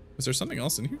 Was there something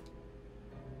else in here?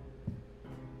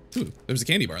 Ooh, there was a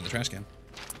candy bar in the trash can.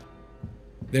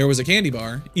 There was a candy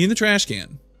bar in the trash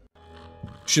can.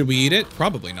 Should we eat it?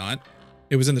 Probably not.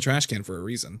 It was in the trash can for a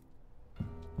reason.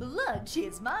 Lunch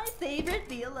is my favorite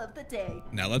meal of the day.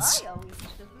 Now let's I always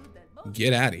eat the food that most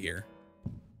get out of here.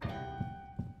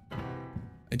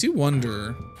 I do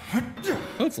wonder,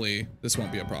 hopefully this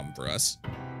won't be a problem for us.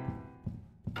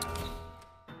 I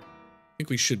think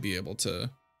we should be able to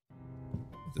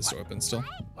get this door open still.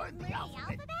 Learn the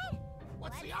alphabet?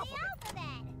 What's the alphabet?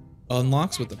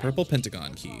 Unlocks with the purple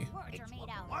pentagon key. Words are made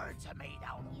out. Words are made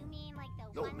out. You mean like the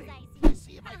You'll ones make I me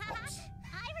see? see my books.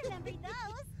 I remember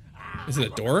those. Is it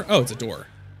a door? Oh, it's a door.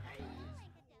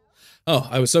 Oh,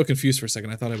 I was so confused for a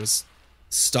second. I thought I was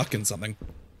stuck in something.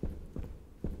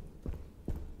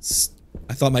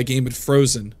 I thought my game had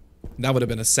frozen. That would have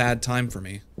been a sad time for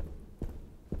me.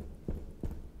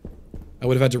 I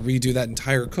would have had to redo that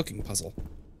entire cooking puzzle.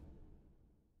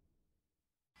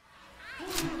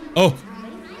 Oh!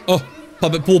 Oh!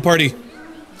 Puppet pool party!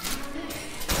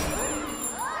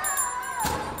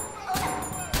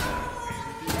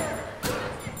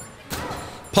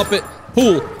 Puppet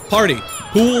pool party!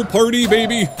 Pool party,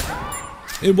 baby!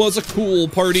 It was a cool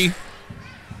party.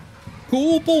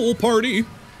 Cool pool party!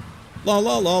 La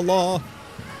la la la.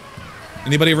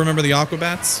 Anybody remember the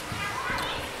Aquabats?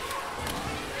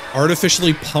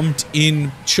 Artificially pumped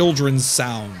in children's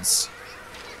sounds.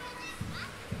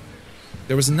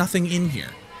 There was nothing in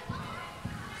here.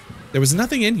 There was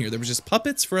nothing in here. There was just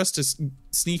puppets for us to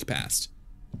sneak past.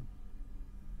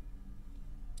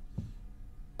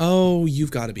 Oh,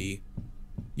 you've got to be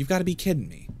kidding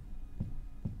me.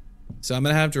 So I'm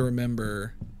gonna have to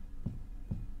remember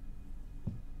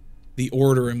the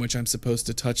order in which I'm supposed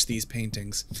to touch these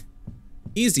paintings.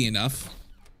 Easy enough.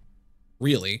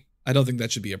 Really. I don't think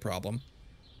that should be a problem.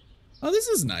 Oh, this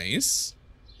is nice.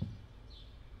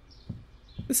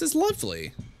 This is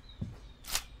lovely.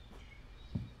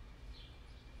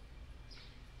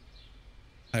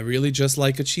 I really just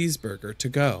like a cheeseburger to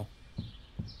go.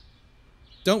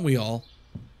 Don't we all?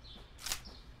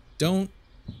 Don't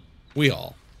we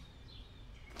all?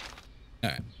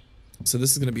 Alright. So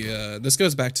this is gonna be this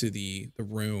goes back to the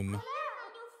room.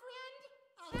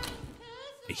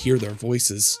 I hear their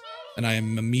voices, and I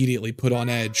am immediately put on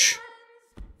edge.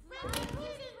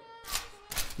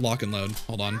 Lock and load.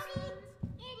 Hold on.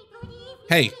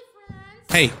 Hey!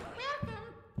 Hey!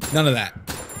 None of that.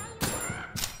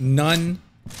 None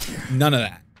of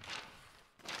that.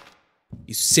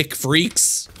 You sick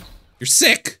freaks! You're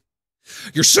sick!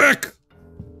 You're sick!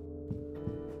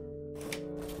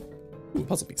 Ooh,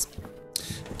 puzzle piece.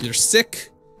 You're sick,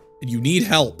 and you need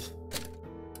help.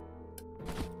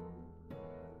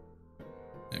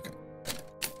 Okay.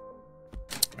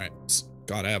 Alright.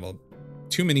 God, I have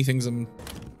too many things. I'm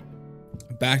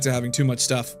back to having too much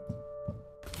stuff.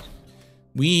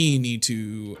 We need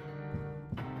to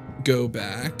go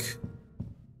back.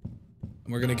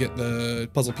 And we're gonna get the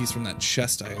puzzle piece from that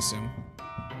chest, I assume.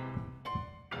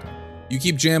 You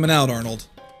keep jamming out, Arnold.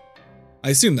 I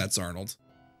assume that's Arnold,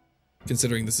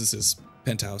 considering this is his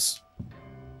penthouse.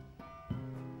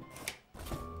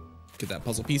 Get that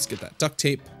puzzle piece, get that duct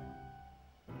tape.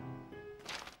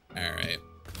 Alright.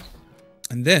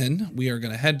 And then we are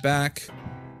gonna head back,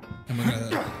 and we're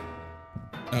gonna...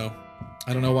 Oh.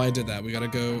 I don't know why I did that. We gotta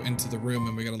go into the room,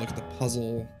 and we gotta look at the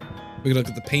puzzle. We gotta look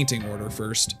at the painting order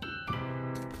first.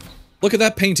 Look at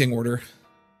that painting order.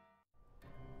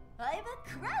 I'm a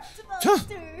craft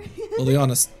monster. Well, be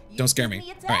honest, don't scare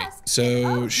me. Alright,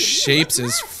 so shapes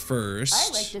is I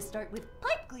first. like to start with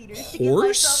pipe cleaners to Horse? give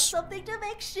myself something to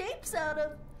make shapes out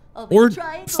of. I'll make Or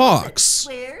triangles fox. and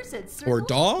squares and Or circles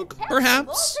dog, and patch them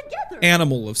perhaps? all together.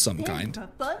 Animal of some Then kind. the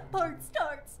fun part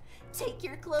starts. Take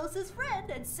your closest friend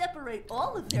and separate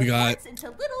all of their We got parts into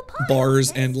little piles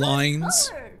bars based and on lines.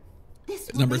 color. This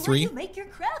will Number be where 3. you make your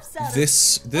crafts out of.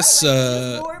 This I like to use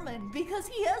uh Norman because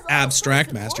he has all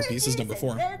abstract sorts of masterpiece is oranges number and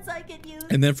 4. reds I can use.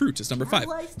 And then fruit is number 5.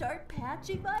 Now I start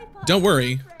patching my Don't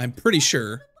worry, piles. I'm pretty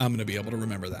sure I'm gonna be able to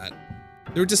remember that.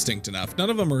 They're distinct enough. None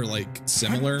of them are like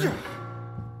similar.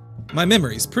 My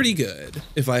memory's pretty good,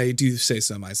 if I do say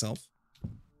so myself.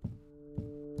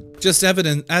 Just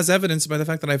as evidenced by the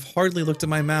fact that I've hardly looked at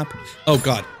my map. Oh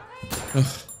god. Ugh.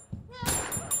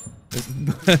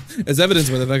 As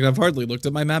evidenced by the fact that I've hardly looked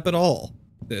at my map at all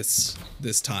this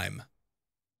time.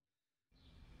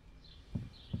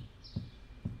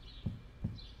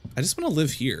 I just want to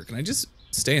live here. Can I just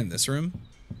stay in this room?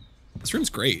 This room's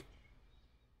great.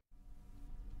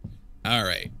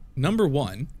 Alright. Number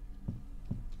 1.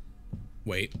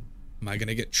 Wait. Am I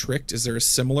gonna get tricked? Is there a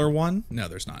similar one? No,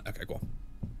 there's not. Okay, cool.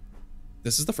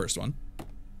 This is the first one.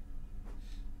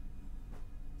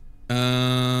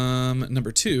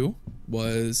 Number 2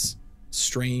 was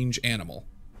strange animal.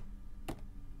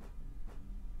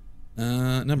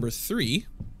 Number 3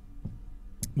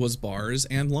 was bars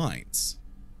and lines.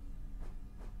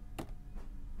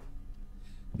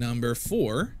 Number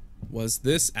 4 was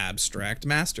this abstract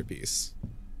masterpiece.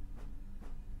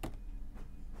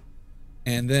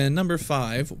 And then number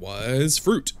 5 was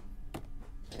fruit.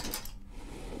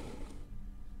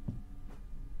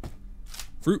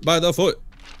 Fruit by the foot.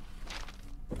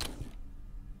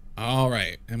 All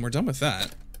right, and we're done with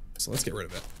that. So let's get rid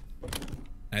of it.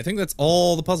 And I think that's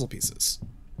all the puzzle pieces.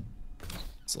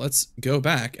 So let's go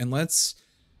back and let's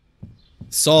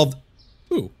solve.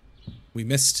 Ooh, we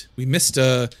missed.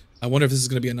 I wonder if this is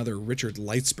going to be another Richard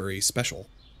Lightsbury special.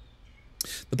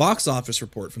 The box office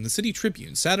report from the City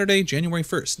Tribune, Saturday, January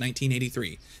 1st,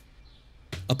 1983.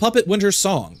 A Puppet Winter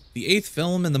Song, the 8th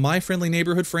film in the My Friendly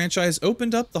Neighborhood franchise,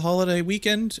 opened up the holiday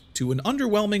weekend to an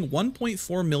underwhelming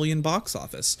 1.4 million box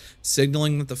office,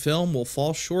 signaling that the film will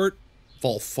fall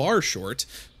far short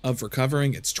of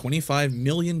recovering its $25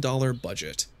 million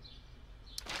budget.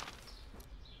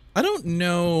 I don't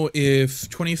know if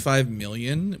 25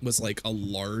 million was like a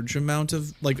large amount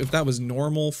of, like, if that was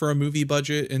normal for a movie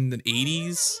budget in the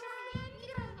 80s.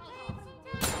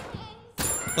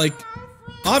 Like,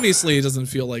 obviously it doesn't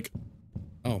feel like,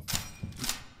 oh,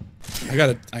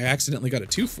 I accidentally got a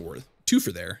two for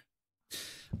there.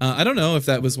 I don't know if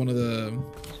that was one of the,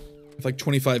 if like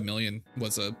 25 million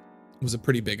was a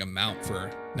pretty big amount for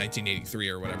 1983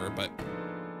 or whatever, but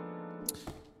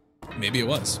maybe it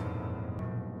was.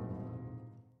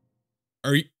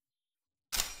 Are you,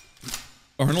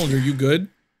 Arnold, are you good?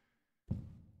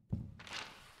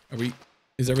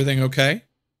 Is everything okay?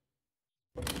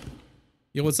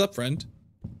 Yo, what's up, friend?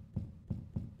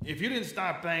 If you didn't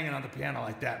stop banging on the piano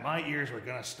like that, my ears were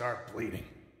gonna start bleeding.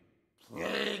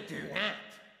 Play to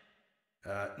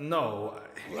what? No.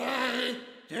 Play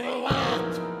to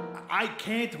what? I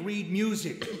can't read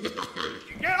music.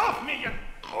 Get off me, you...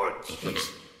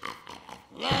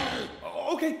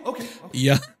 Okay.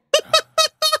 Yeah.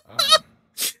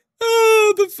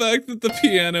 Oh, the fact that the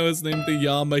piano is named the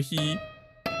Yamahi.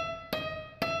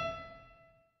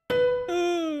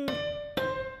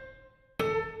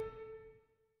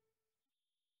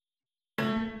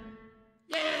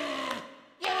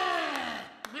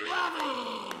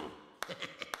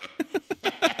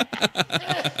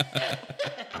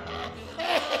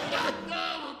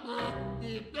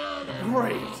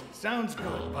 Great. Sounds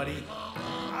good, buddy.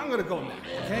 I'm gonna go now,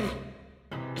 okay?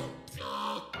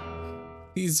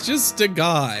 He's just a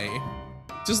guy.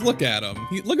 Just look at him.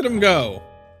 Look at him go.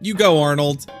 You go,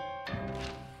 Arnold.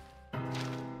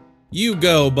 You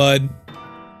go, bud.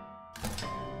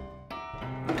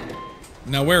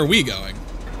 Now, where are we going?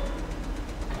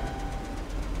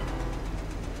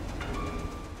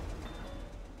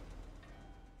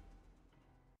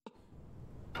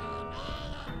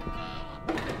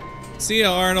 See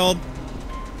ya, Arnold.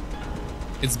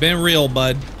 It's been real,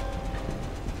 bud.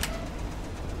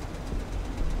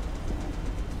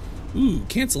 Ooh,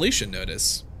 cancellation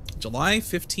notice. July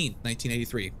 15th,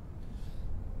 1983.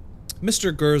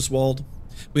 Mr. Gerswald,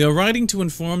 we are writing to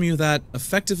inform you that,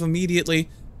 effective immediately,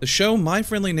 the show My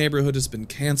Friendly Neighborhood has been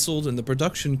cancelled and the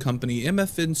production company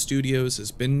MFN Studios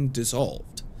has been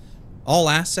dissolved. All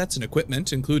assets and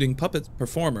equipment, including puppet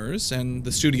performers and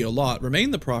the studio lot,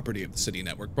 remain the property of the City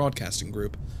Network Broadcasting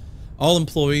Group. All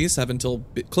employees have until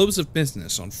close of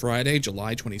business on Friday,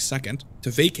 July 22nd, to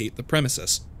vacate the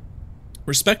premises.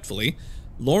 Respectfully,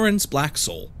 Lawrence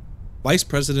Blacksoul, Vice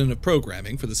President of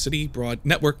Programming for the City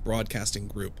Network Broadcasting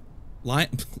Group.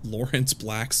 Lawrence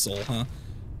Blacksoul, huh?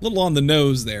 A little on the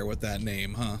nose there with that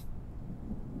name, huh?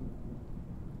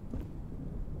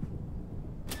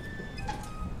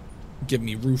 Give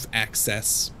me roof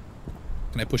access.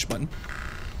 Can I push button?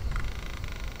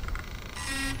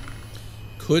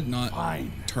 Could not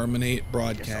terminate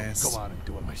broadcast. I'll go out and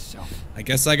do it myself. I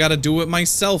guess I gotta do it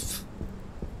myself.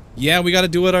 Yeah, we gotta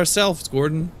do it ourselves,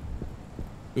 Gordon.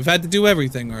 We've had to do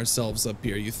everything ourselves up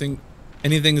here. You think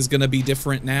anything is gonna be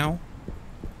different now?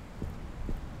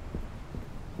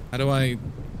 How do I...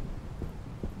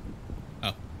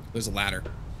 Oh, there's a ladder.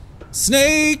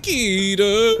 Snake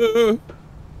Eater!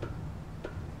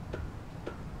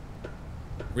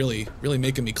 Really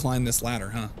making me climb this ladder,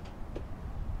 huh?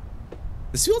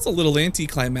 This feels a little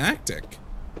anticlimactic.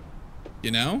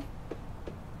 You know?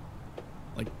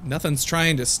 Like, nothing's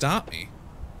trying to stop me.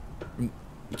 You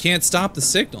can't stop the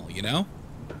signal, you know?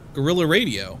 Guerrilla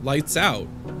radio, lights out.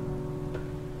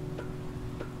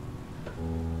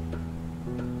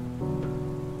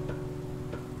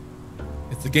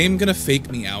 Is the game gonna fake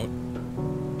me out?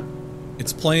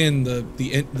 It's playing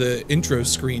the intro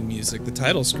screen music, the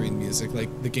title screen music, like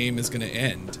the game is gonna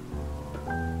end.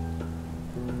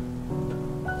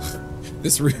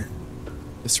 This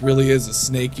really is a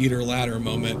Snake Eater ladder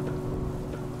moment.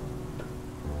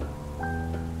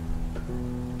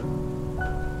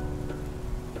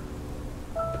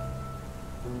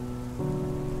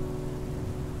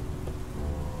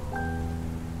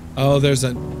 Oh, there's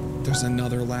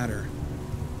another ladder.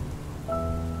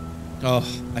 Oh,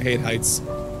 I hate heights.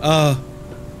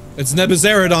 It's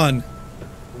Nebuzaradon.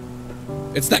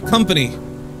 It's that company.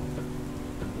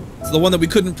 It's the one that we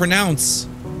couldn't pronounce.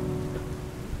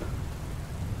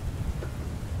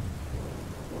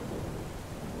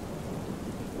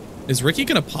 Is Ricky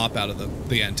gonna pop out of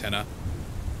the antenna?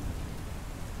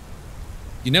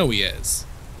 You know he is.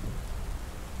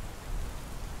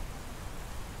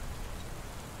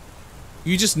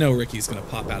 You just know Ricky's gonna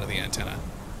pop out of the antenna.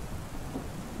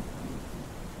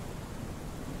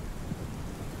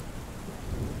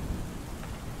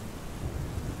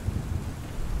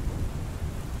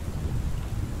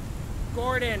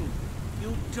 Gordon,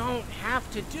 you don't have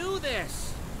to do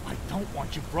this. I don't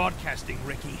want you broadcasting,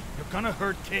 Ricky. You're gonna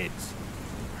hurt kids.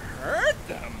 Hurt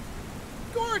them?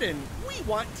 Gordon, we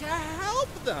want to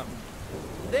help them.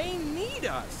 They need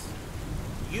us.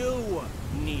 You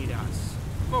need us.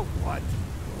 For what?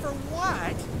 For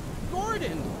what?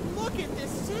 Gordon, look at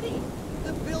this city.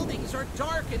 The buildings are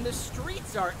dark and the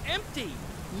streets are empty.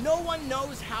 No one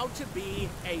knows how to be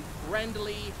a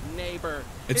friendly neighbor.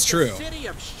 It's true. A city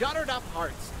of shuttered up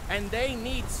hearts, and they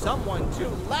need someone to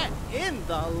let in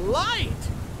the light.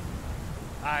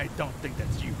 I don't think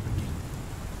that's you, Ricky.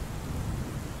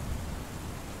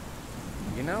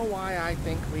 You know why I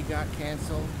think we got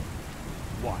canceled?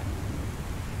 Why?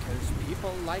 Because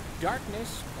people like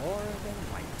darkness more than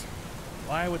light.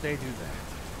 Why would they do that?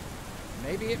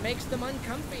 Maybe it makes them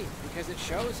uncomfy because it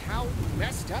shows how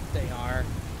messed up they are.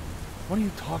 What are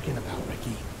you talking about,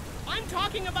 Ricky? I'm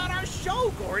talking about our show,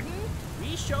 Gordon.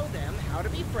 We show them how to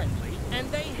be friendly,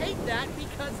 and they hate that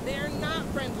because they're not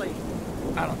friendly.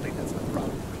 I don't think that's the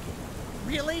problem, Ricky.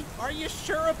 Really? Are you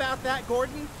sure about that,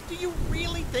 Gordon? Do you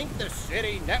really think the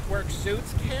city network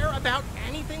suits care about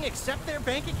anything except their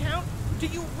bank account? Do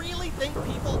you really think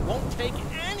people won't take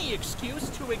any excuse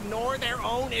to ignore their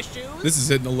own issues? This is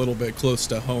hitting a little bit close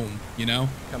to home, you know?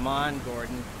 Come on,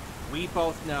 Gordon. We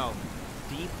both know.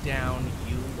 Deep down,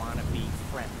 you want to be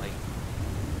friendly.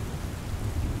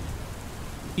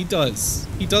 He does.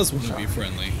 He does want to be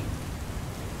friendly.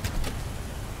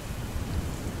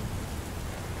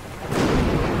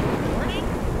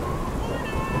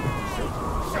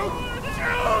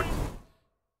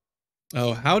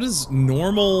 Oh, how does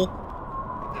normal...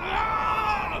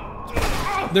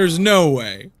 There's no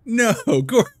way. No,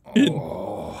 Gordon.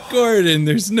 Oh. Gordon,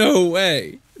 there's no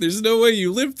way. There's no way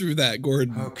you lived through that,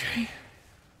 Gordon. Okay.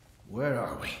 Where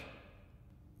are we?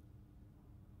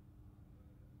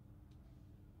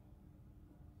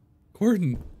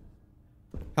 Gordon,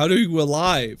 how are you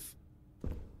alive?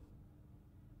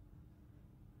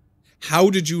 How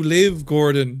did you live,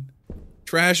 Gordon?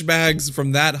 Trash bags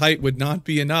from that height would not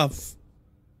be enough.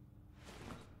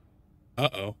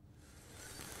 Uh-oh.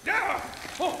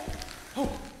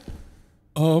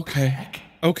 Oh, okay.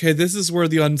 Okay, this is where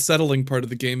the unsettling part of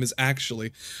the game is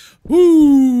actually.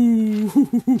 Woo!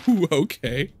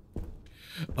 Okay.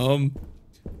 Can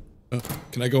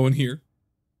I go in here?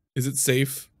 Is it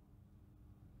safe?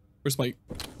 Where's my...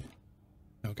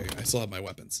 Okay, I still have my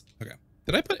weapons. Okay.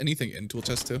 Did I put anything in tool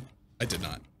chest too? I did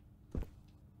not.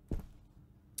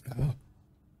 Oh.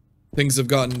 Things have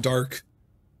gotten dark.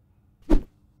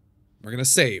 We're gonna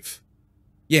save.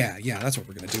 Yeah, that's what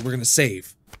we're gonna do. We're gonna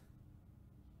save.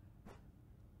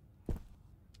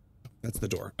 That's the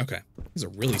door. Okay. These are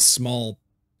really small.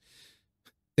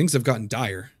 Things have gotten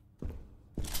dire.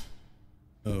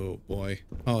 Oh, boy.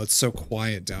 Oh, it's so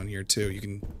quiet down here, too. You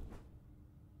can...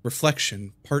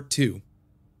 Reflection, part 2.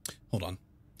 Hold on.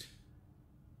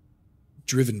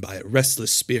 Driven by a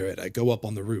restless spirit, I go up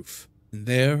on the roof. And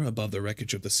there, above the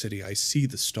wreckage of the city, I see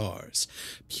the stars.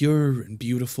 Pure and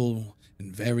beautiful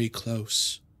and very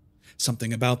close.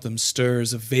 Something about them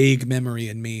stirs a vague memory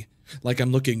in me, like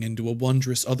I'm looking into a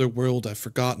wondrous other world I've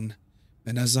forgotten.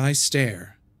 And as I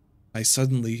stare, I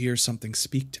suddenly hear something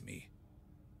speak to me.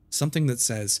 Something that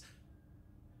says,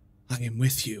 I am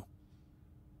with you.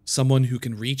 Someone who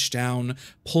can reach down,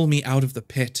 pull me out of the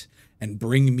pit, and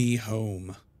bring me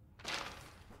home.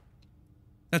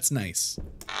 That's nice.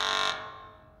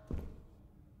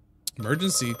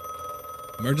 Emergency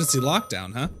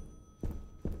lockdown, huh?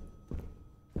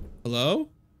 Hello?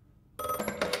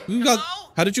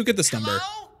 How did you get this number?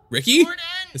 Hello? Ricky? Gordon?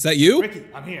 Is that you? Ricky,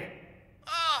 I'm here.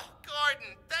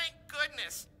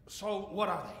 this. So what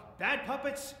are they? Bad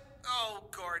puppets? Oh,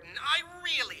 Gordon, I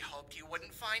really hoped you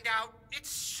wouldn't find out. It's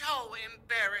so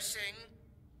embarrassing.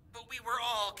 But we were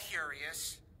all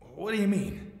curious. What do you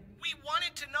mean? We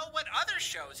wanted to know what other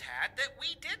shows had that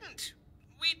we didn't.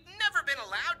 We'd never been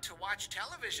allowed to watch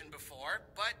television before,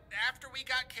 but after we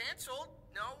got canceled,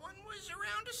 no one was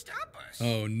around to stop us.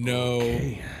 Oh no.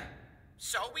 Okay.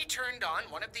 So we turned on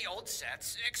one of the old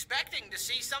sets, expecting to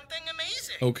see something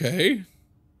amazing. Okay.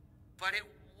 But it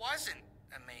wasn't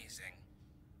amazing.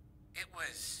 It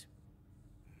was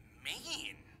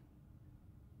mean.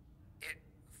 It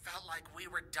felt like we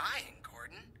were dying,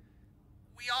 Gordon.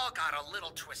 We all got a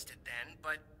little twisted then,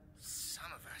 but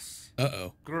some of us.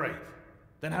 Uh-oh. Great.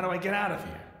 Then how do I get out of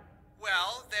here?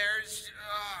 Well, there's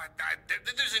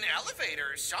an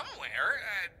elevator somewhere.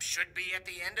 Should be at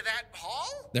the end of that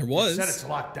hall? There It was. said it's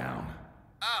locked down.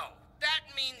 Oh, that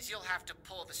means you'll have to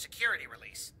pull the security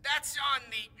release. That's on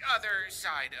the other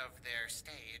side of their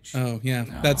stage. Oh, yeah.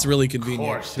 That's really convenient.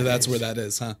 course So it that's is. where that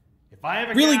is, huh? If I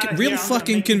ever Really, get out of real here, I'm gonna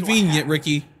fucking make it into a convenient, habit.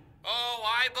 Ricky. Oh,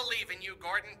 I believe in you,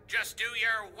 Gordon. Just do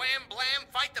your wham blam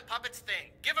fight the puppets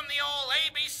thing. Give them the old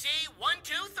ABC 1,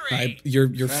 2, 3. Your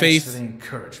Thanks for faith, the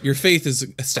encouragement. your faith is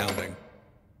astounding,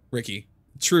 Ricky.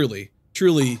 Truly,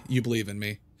 you believe in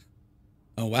me.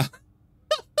 Oh wow.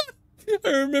 I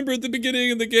remember at the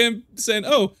beginning of the game saying,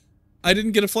 "Oh, I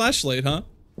didn't get a flashlight, huh?"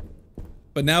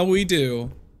 But now we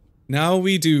do. Now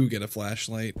we do get a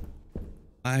flashlight.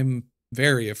 I'm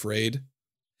very afraid.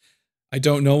 I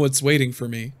don't know what's waiting for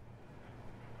me.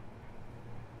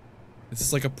 This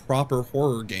is like a proper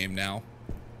horror game now.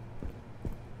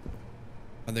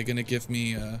 Are they gonna give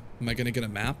me, am I gonna get a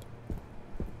map?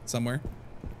 Somewhere?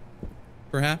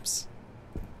 Perhaps?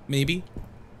 Maybe?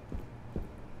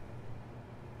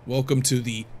 Welcome to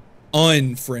the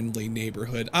unfriendly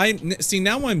neighborhood. See,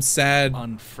 now I'm sad.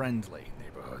 Unfriendly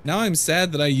neighborhood. Now I'm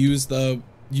sad that I used the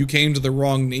 "you came to the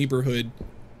wrong neighborhood"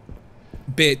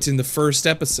 bit in the first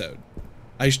episode.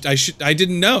 I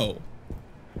didn't know.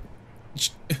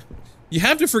 You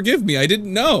have to forgive me, I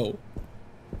didn't know.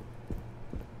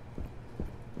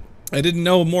 I didn't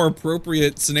know a more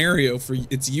appropriate scenario for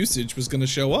its usage was gonna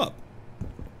show up.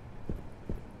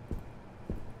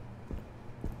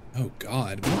 Oh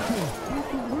God.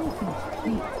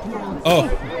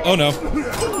 Oh no.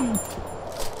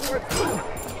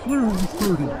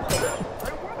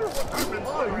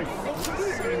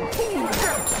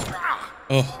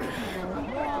 Oh.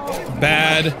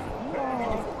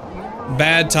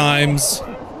 Bad times.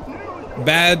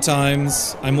 Bad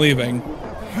times. I'm leaving.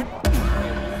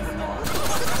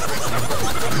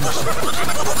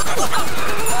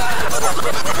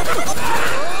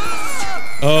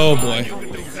 Oh boy.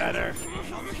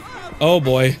 Oh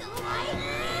boy.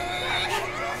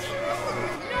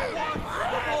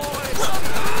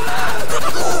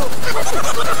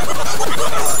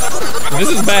 This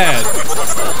is bad.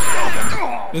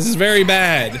 This is very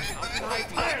bad.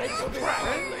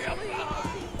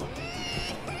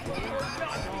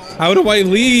 How do I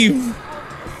leave?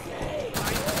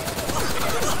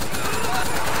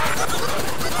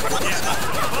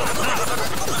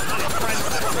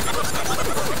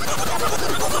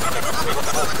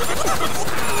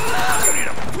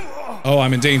 Oh,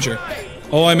 I'm in danger.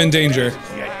 Oh, I'm in danger.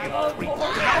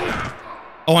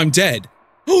 Oh, I'm dead.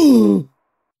 I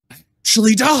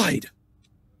actually died.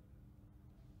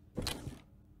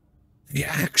 I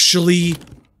actually,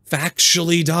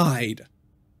 factually died.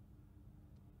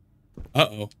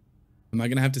 Uh-oh. Am I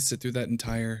gonna have to sit through that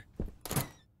entire...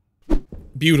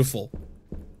 Beautiful.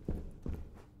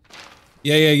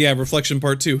 Yeah. Reflection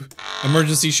part 2.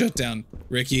 Emergency shutdown.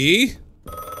 Ricky?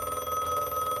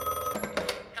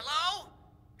 Hello?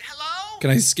 Hello? Can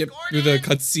I skip through the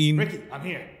cutscene? Ricky, I'm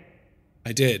here.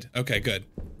 I did. Okay, good.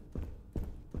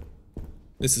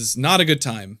 This is not a good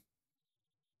time.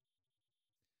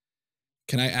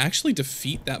 Can I actually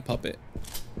defeat that puppet?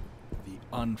 The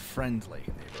unfriendly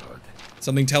neighborhood.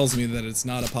 Something tells me that it's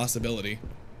not a possibility.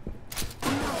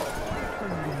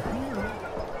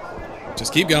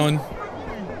 Just keep going.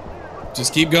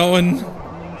 Just keep going.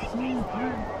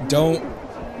 Don't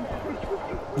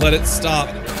let it stop.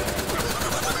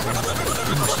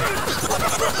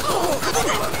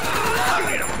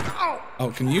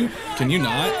 Oh, can you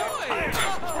not?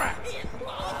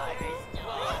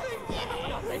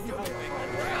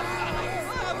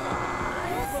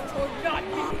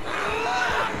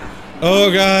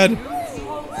 Oh God.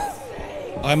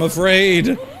 I'm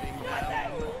afraid.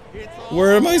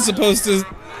 Where am I supposed to...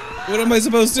 What am I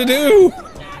supposed to do?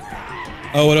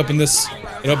 Oh, it opened this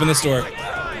door.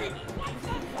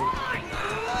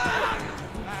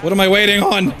 What am I waiting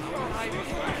on?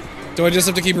 Do I just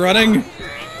have to keep running?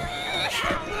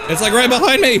 It's like right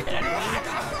behind me.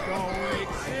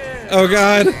 Oh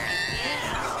God.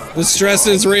 The stress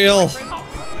is real.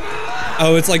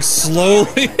 Oh, it's like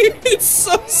slowly, it's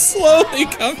so slowly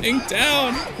coming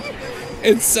down.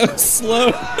 It's so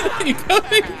slowly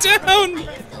coming down.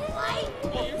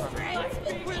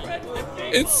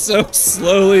 It's so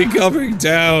slowly coming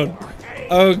down.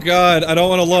 Oh God, I don't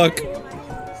want to look.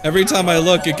 Every time I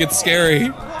look, it gets scary.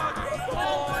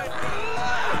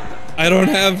 I don't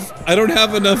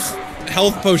have enough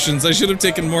health potions. I should have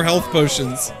taken more health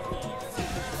potions.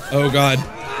 Oh God.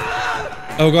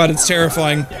 Oh God, it's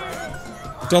terrifying.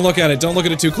 Don't look at it. Don't look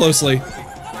at it too closely.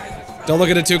 Don't look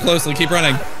at it too closely. Keep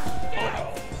running.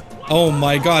 Oh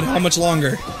my God, how much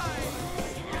longer?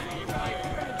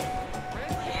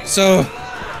 So,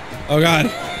 oh God.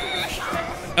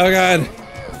 Oh God.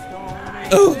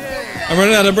 Oh, I'm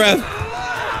running out of breath.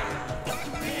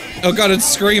 Oh God, it's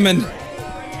screaming.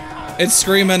 It's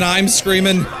screaming, I'm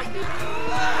screaming.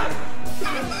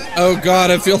 Oh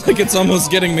God, I feel like it's almost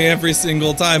getting me every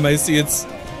single time I see its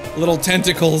little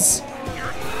tentacles.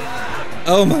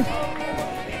 Oh my.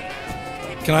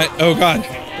 Can I, oh God.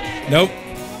 Nope.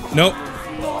 Nope.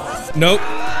 Nope.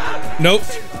 Nope.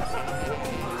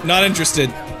 Not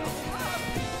interested.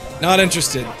 Not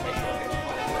interested.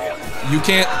 You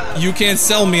can't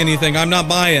sell me anything. I'm not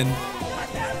buying.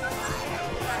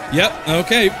 Yep,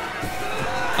 okay.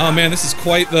 Oh man, this is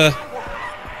quite the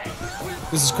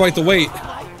wait.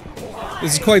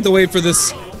 This is quite the wait for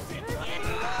this.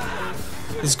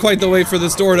 This is quite the wait for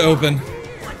this door to open.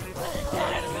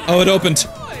 Oh, it opened.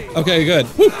 Okay, good.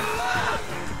 Woo.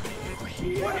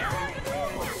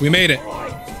 We made it.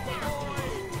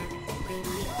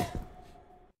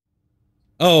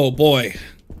 Oh boy.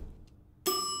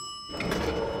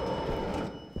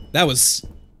 That was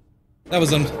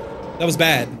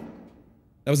bad.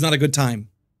 That was not a good time.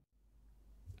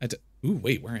 Ooh,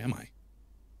 wait, where am I?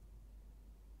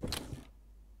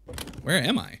 Where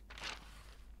am I?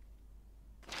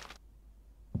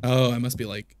 Oh, I must be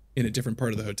like in a different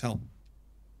part of the hotel.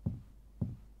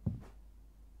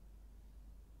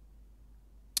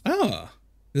 Ah,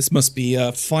 this must be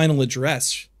a final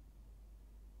address.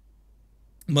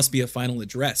 Must be a final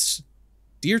address.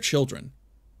 Dear children,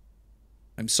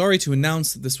 I'm sorry to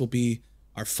announce that this will be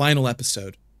our final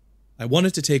episode. I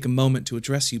wanted to take a moment to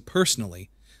address you personally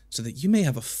so that you may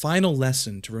have a final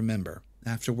lesson to remember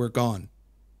after we're gone.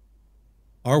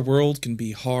 Our world can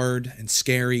be hard and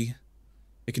scary.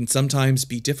 It can sometimes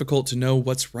be difficult to know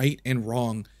what's right and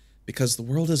wrong because the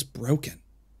world is broken.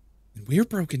 And we're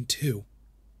broken too.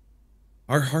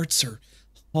 Our hearts are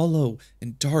hollow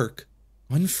and dark,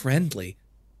 unfriendly.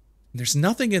 And there's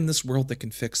nothing in this world that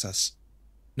can fix us.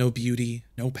 No beauty,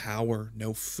 no power,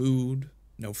 no food,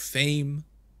 no fame.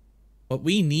 What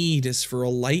we need is for a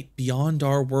light beyond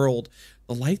our world,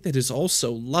 the light that is also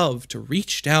love, to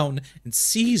reach down and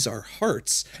seize our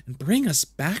hearts and bring us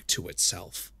back to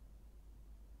itself.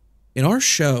 In our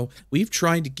show, we've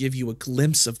tried to give you a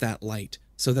glimpse of that light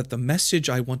so that the message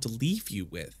I want to leave you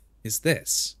with is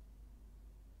this.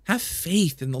 Have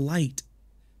faith in the light.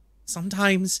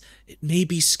 Sometimes it may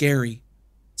be scary.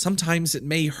 Sometimes it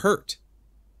may hurt.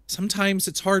 Sometimes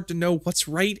it's hard to know what's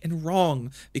right and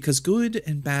wrong because good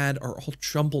and bad are all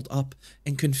jumbled up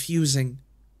and confusing.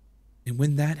 And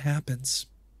when that happens,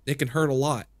 it can hurt a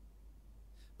lot.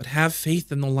 But have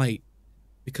faith in the light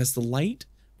because the light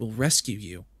will rescue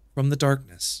you from the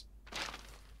darkness.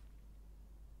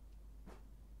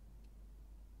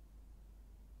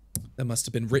 That must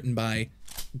have been written by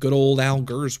good old Al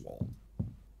Gerswald.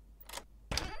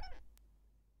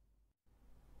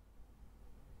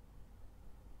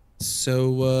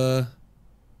 So,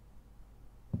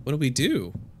 what do we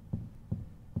do?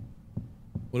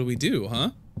 What do we do,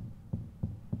 huh?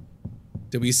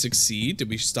 Did we succeed? Did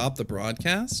we stop the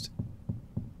broadcast?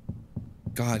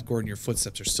 God, Gordon, your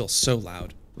footsteps are still so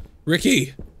loud.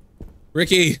 Ricky!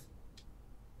 Ricky!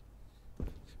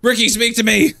 Ricky, speak to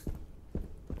me!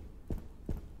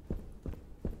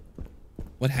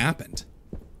 What happened?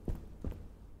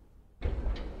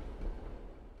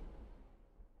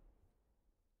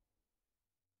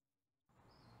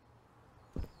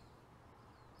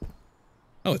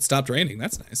 Oh, it stopped raining.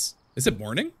 That's nice. Is it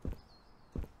morning?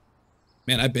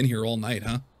 Man, I've been here all night,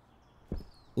 huh?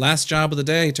 Last job of the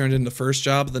day turned into first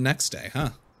job of the next day, huh?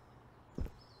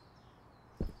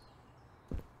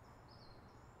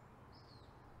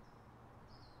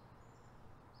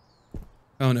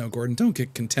 Oh no, Gordon, don't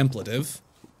get contemplative.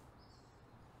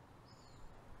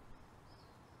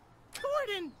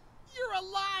 Gordon, you're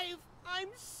alive! I'm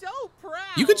so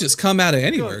proud! You could just come out of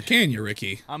anywhere, can you,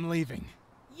 Ricky? I'm leaving.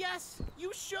 Yes,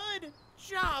 you should!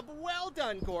 job well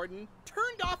done, Gordon.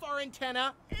 Turned off our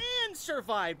antenna and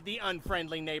survived the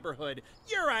unfriendly neighborhood.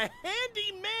 You're a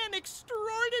handyman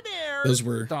extraordinaire. Those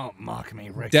were Don't mock me,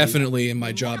 Ricky. definitely in my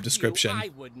Mock job you? description. I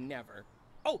would never.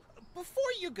 Oh, before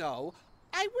you go,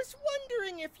 I was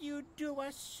wondering if you'd do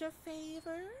us a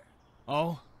favor?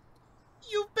 Oh?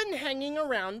 You've been hanging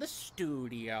around the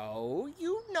studio.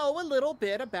 You know a little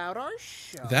bit about our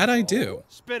show. That I do.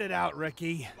 Spit it out,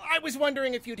 Ricky. I was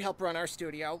wondering if you'd help run our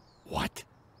studio. What?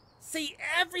 See,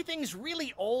 everything's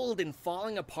really old and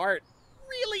falling apart.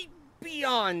 Really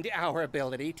beyond our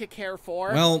ability to care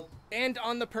for. Well, and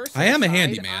on the personal I am a side,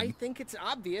 handyman. I think it's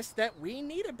obvious that we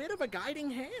need a bit of a guiding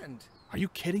hand. Are you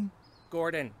kidding?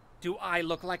 Gordon, do I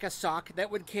look like a sock that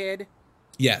would kid?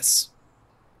 Yes.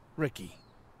 Ricky,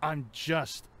 I'm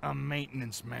just a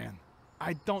maintenance man.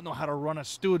 I don't know how to run a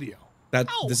studio.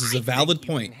 This is a I valid think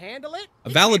you point. can handle it. A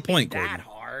valid It can't point, be that Gordon.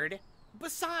 hard.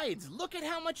 Besides, look at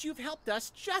how much you've helped us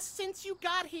just since you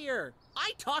got here.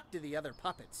 I talked to the other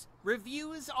puppets.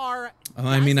 Reviews are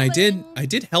I mean, I did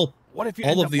dazzling. help What if you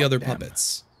all end of up the like other them?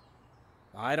 puppets.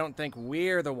 I don't think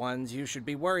we're the ones you should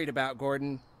be worried about,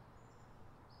 Gordon.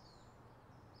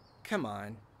 Come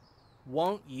on.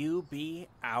 Won't you be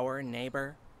our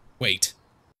neighbor? Wait.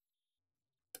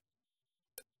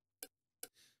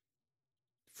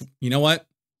 You know what?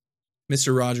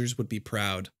 Mr. Rogers would be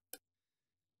proud.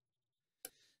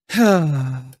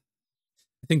 I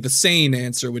think the sane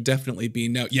answer would definitely be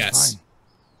no. Yes. Fine.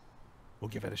 We'll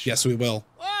give it a shot. Yes, we will.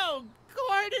 Oh,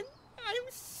 Gordon, I'm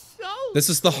so This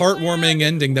is the heartwarming glad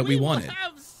ending that we will wanted.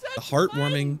 have such The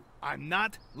heartwarming, I'm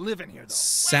not living here, though.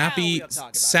 sappy, Well, we'll talk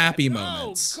about sappy that.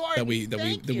 moments Oh, that we Gordon,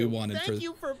 thank you. wanted Thank for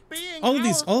you for being all of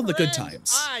these, our all of the good friend.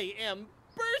 times. I am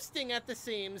bursting at the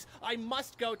seams. I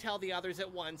must go tell the others at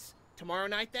once. Tomorrow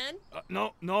night, then?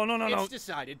 No. It's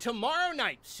decided. Tomorrow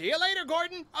night. See you later,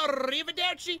 Gordon.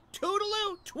 Arrivederci.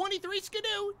 Toodaloo. 23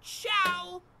 skidoo.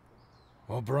 Ciao.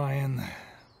 Well, Brian,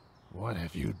 what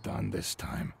have you done this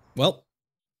time? Well,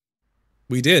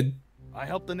 we did. I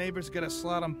helped the neighbors get a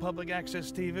slot on public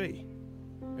access TV.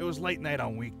 It was late night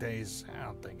on weekdays. I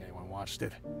don't think anyone watched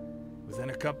it.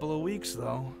 Within a couple of weeks,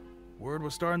 though, word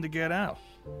was starting to get out.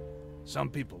 Some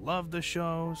people loved the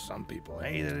show, some people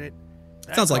hated it.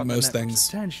 That Sounds like caught the most network's things.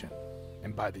 Attention.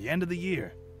 And by the end of the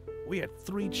year, we had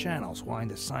 3 channels wanting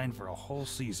to sign for a whole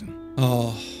season.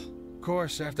 Oh, Of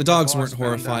course, after The dogs boss weren't found out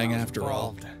horrifying I was after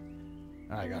all. involved,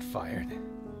 I got fired.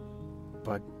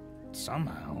 But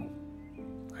somehow,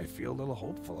 I feel a little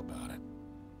hopeful about it.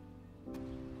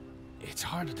 It's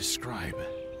hard to describe.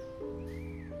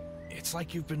 It's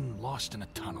like you've been lost in a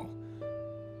tunnel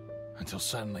until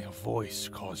suddenly a voice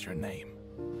calls your name.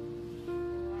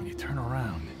 And you turn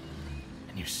around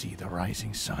and you see the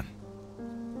rising sun.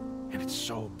 And it's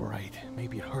so bright,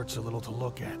 maybe it hurts a little to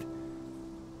look at.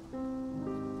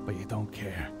 But you don't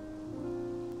care.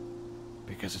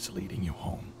 Because it's leading you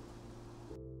home.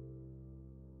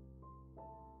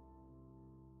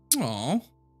 aw.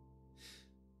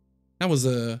 That was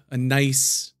a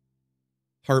nice,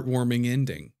 heartwarming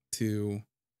ending to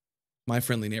My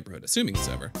Friendly Neighborhood, assuming it's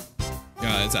ever.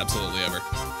 Yeah, it's absolutely ever.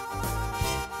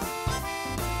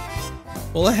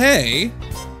 Well, hey.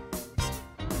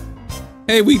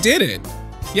 Hey, we did it.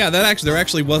 Yeah, there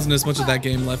actually wasn't as much of that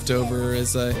game left over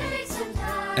as I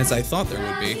thought there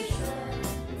would be.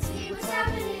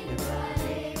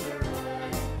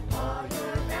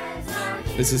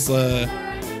 This is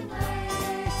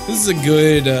a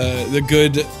good the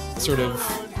good sort of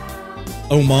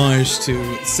homage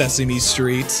to Sesame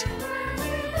Street.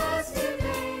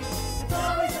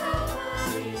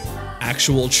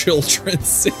 Actual children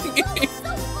singing.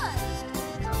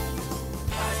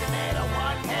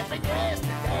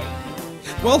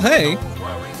 Well, hey,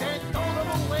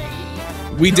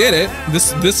 we did it.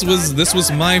 This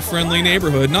was My Friendly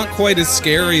Neighborhood. Not quite as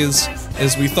scary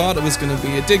as we thought it was going to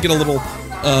be. It did get a little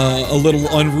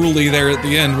unruly there at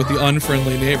the end with the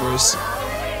unfriendly neighbors.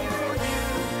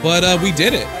 But we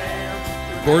did it.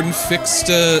 Gordon fixed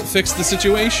the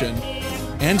situation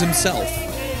and himself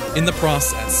in the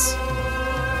process.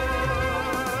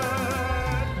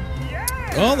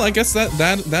 Well, I guess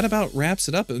that about wraps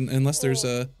it up, unless there's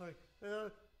a. I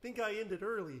think I ended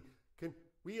early. Can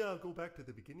we go back to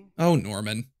the beginning? Oh,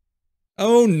 Norman.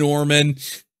 Oh, Norman.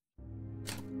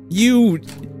 You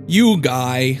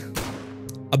guy.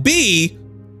 A B?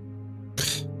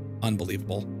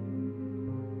 Unbelievable.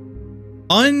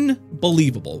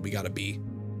 Unbelievable. We got a B.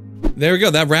 There we go.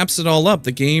 That wraps it all up.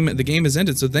 The game has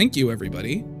ended. So thank you,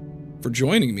 everybody, for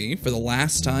joining me for the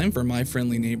last time for My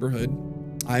Friendly Neighborhood.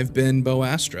 I've been Beau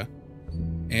Astra.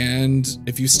 And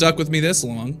if you stuck with me this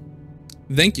long,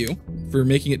 thank you for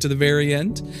making it to the very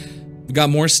end. We got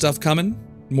more stuff coming,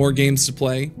 more games to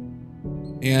play.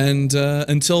 And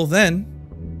until then,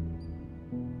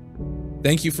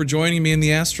 thank you for joining me in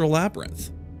the Astral Labyrinth.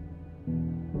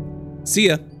 See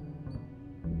ya.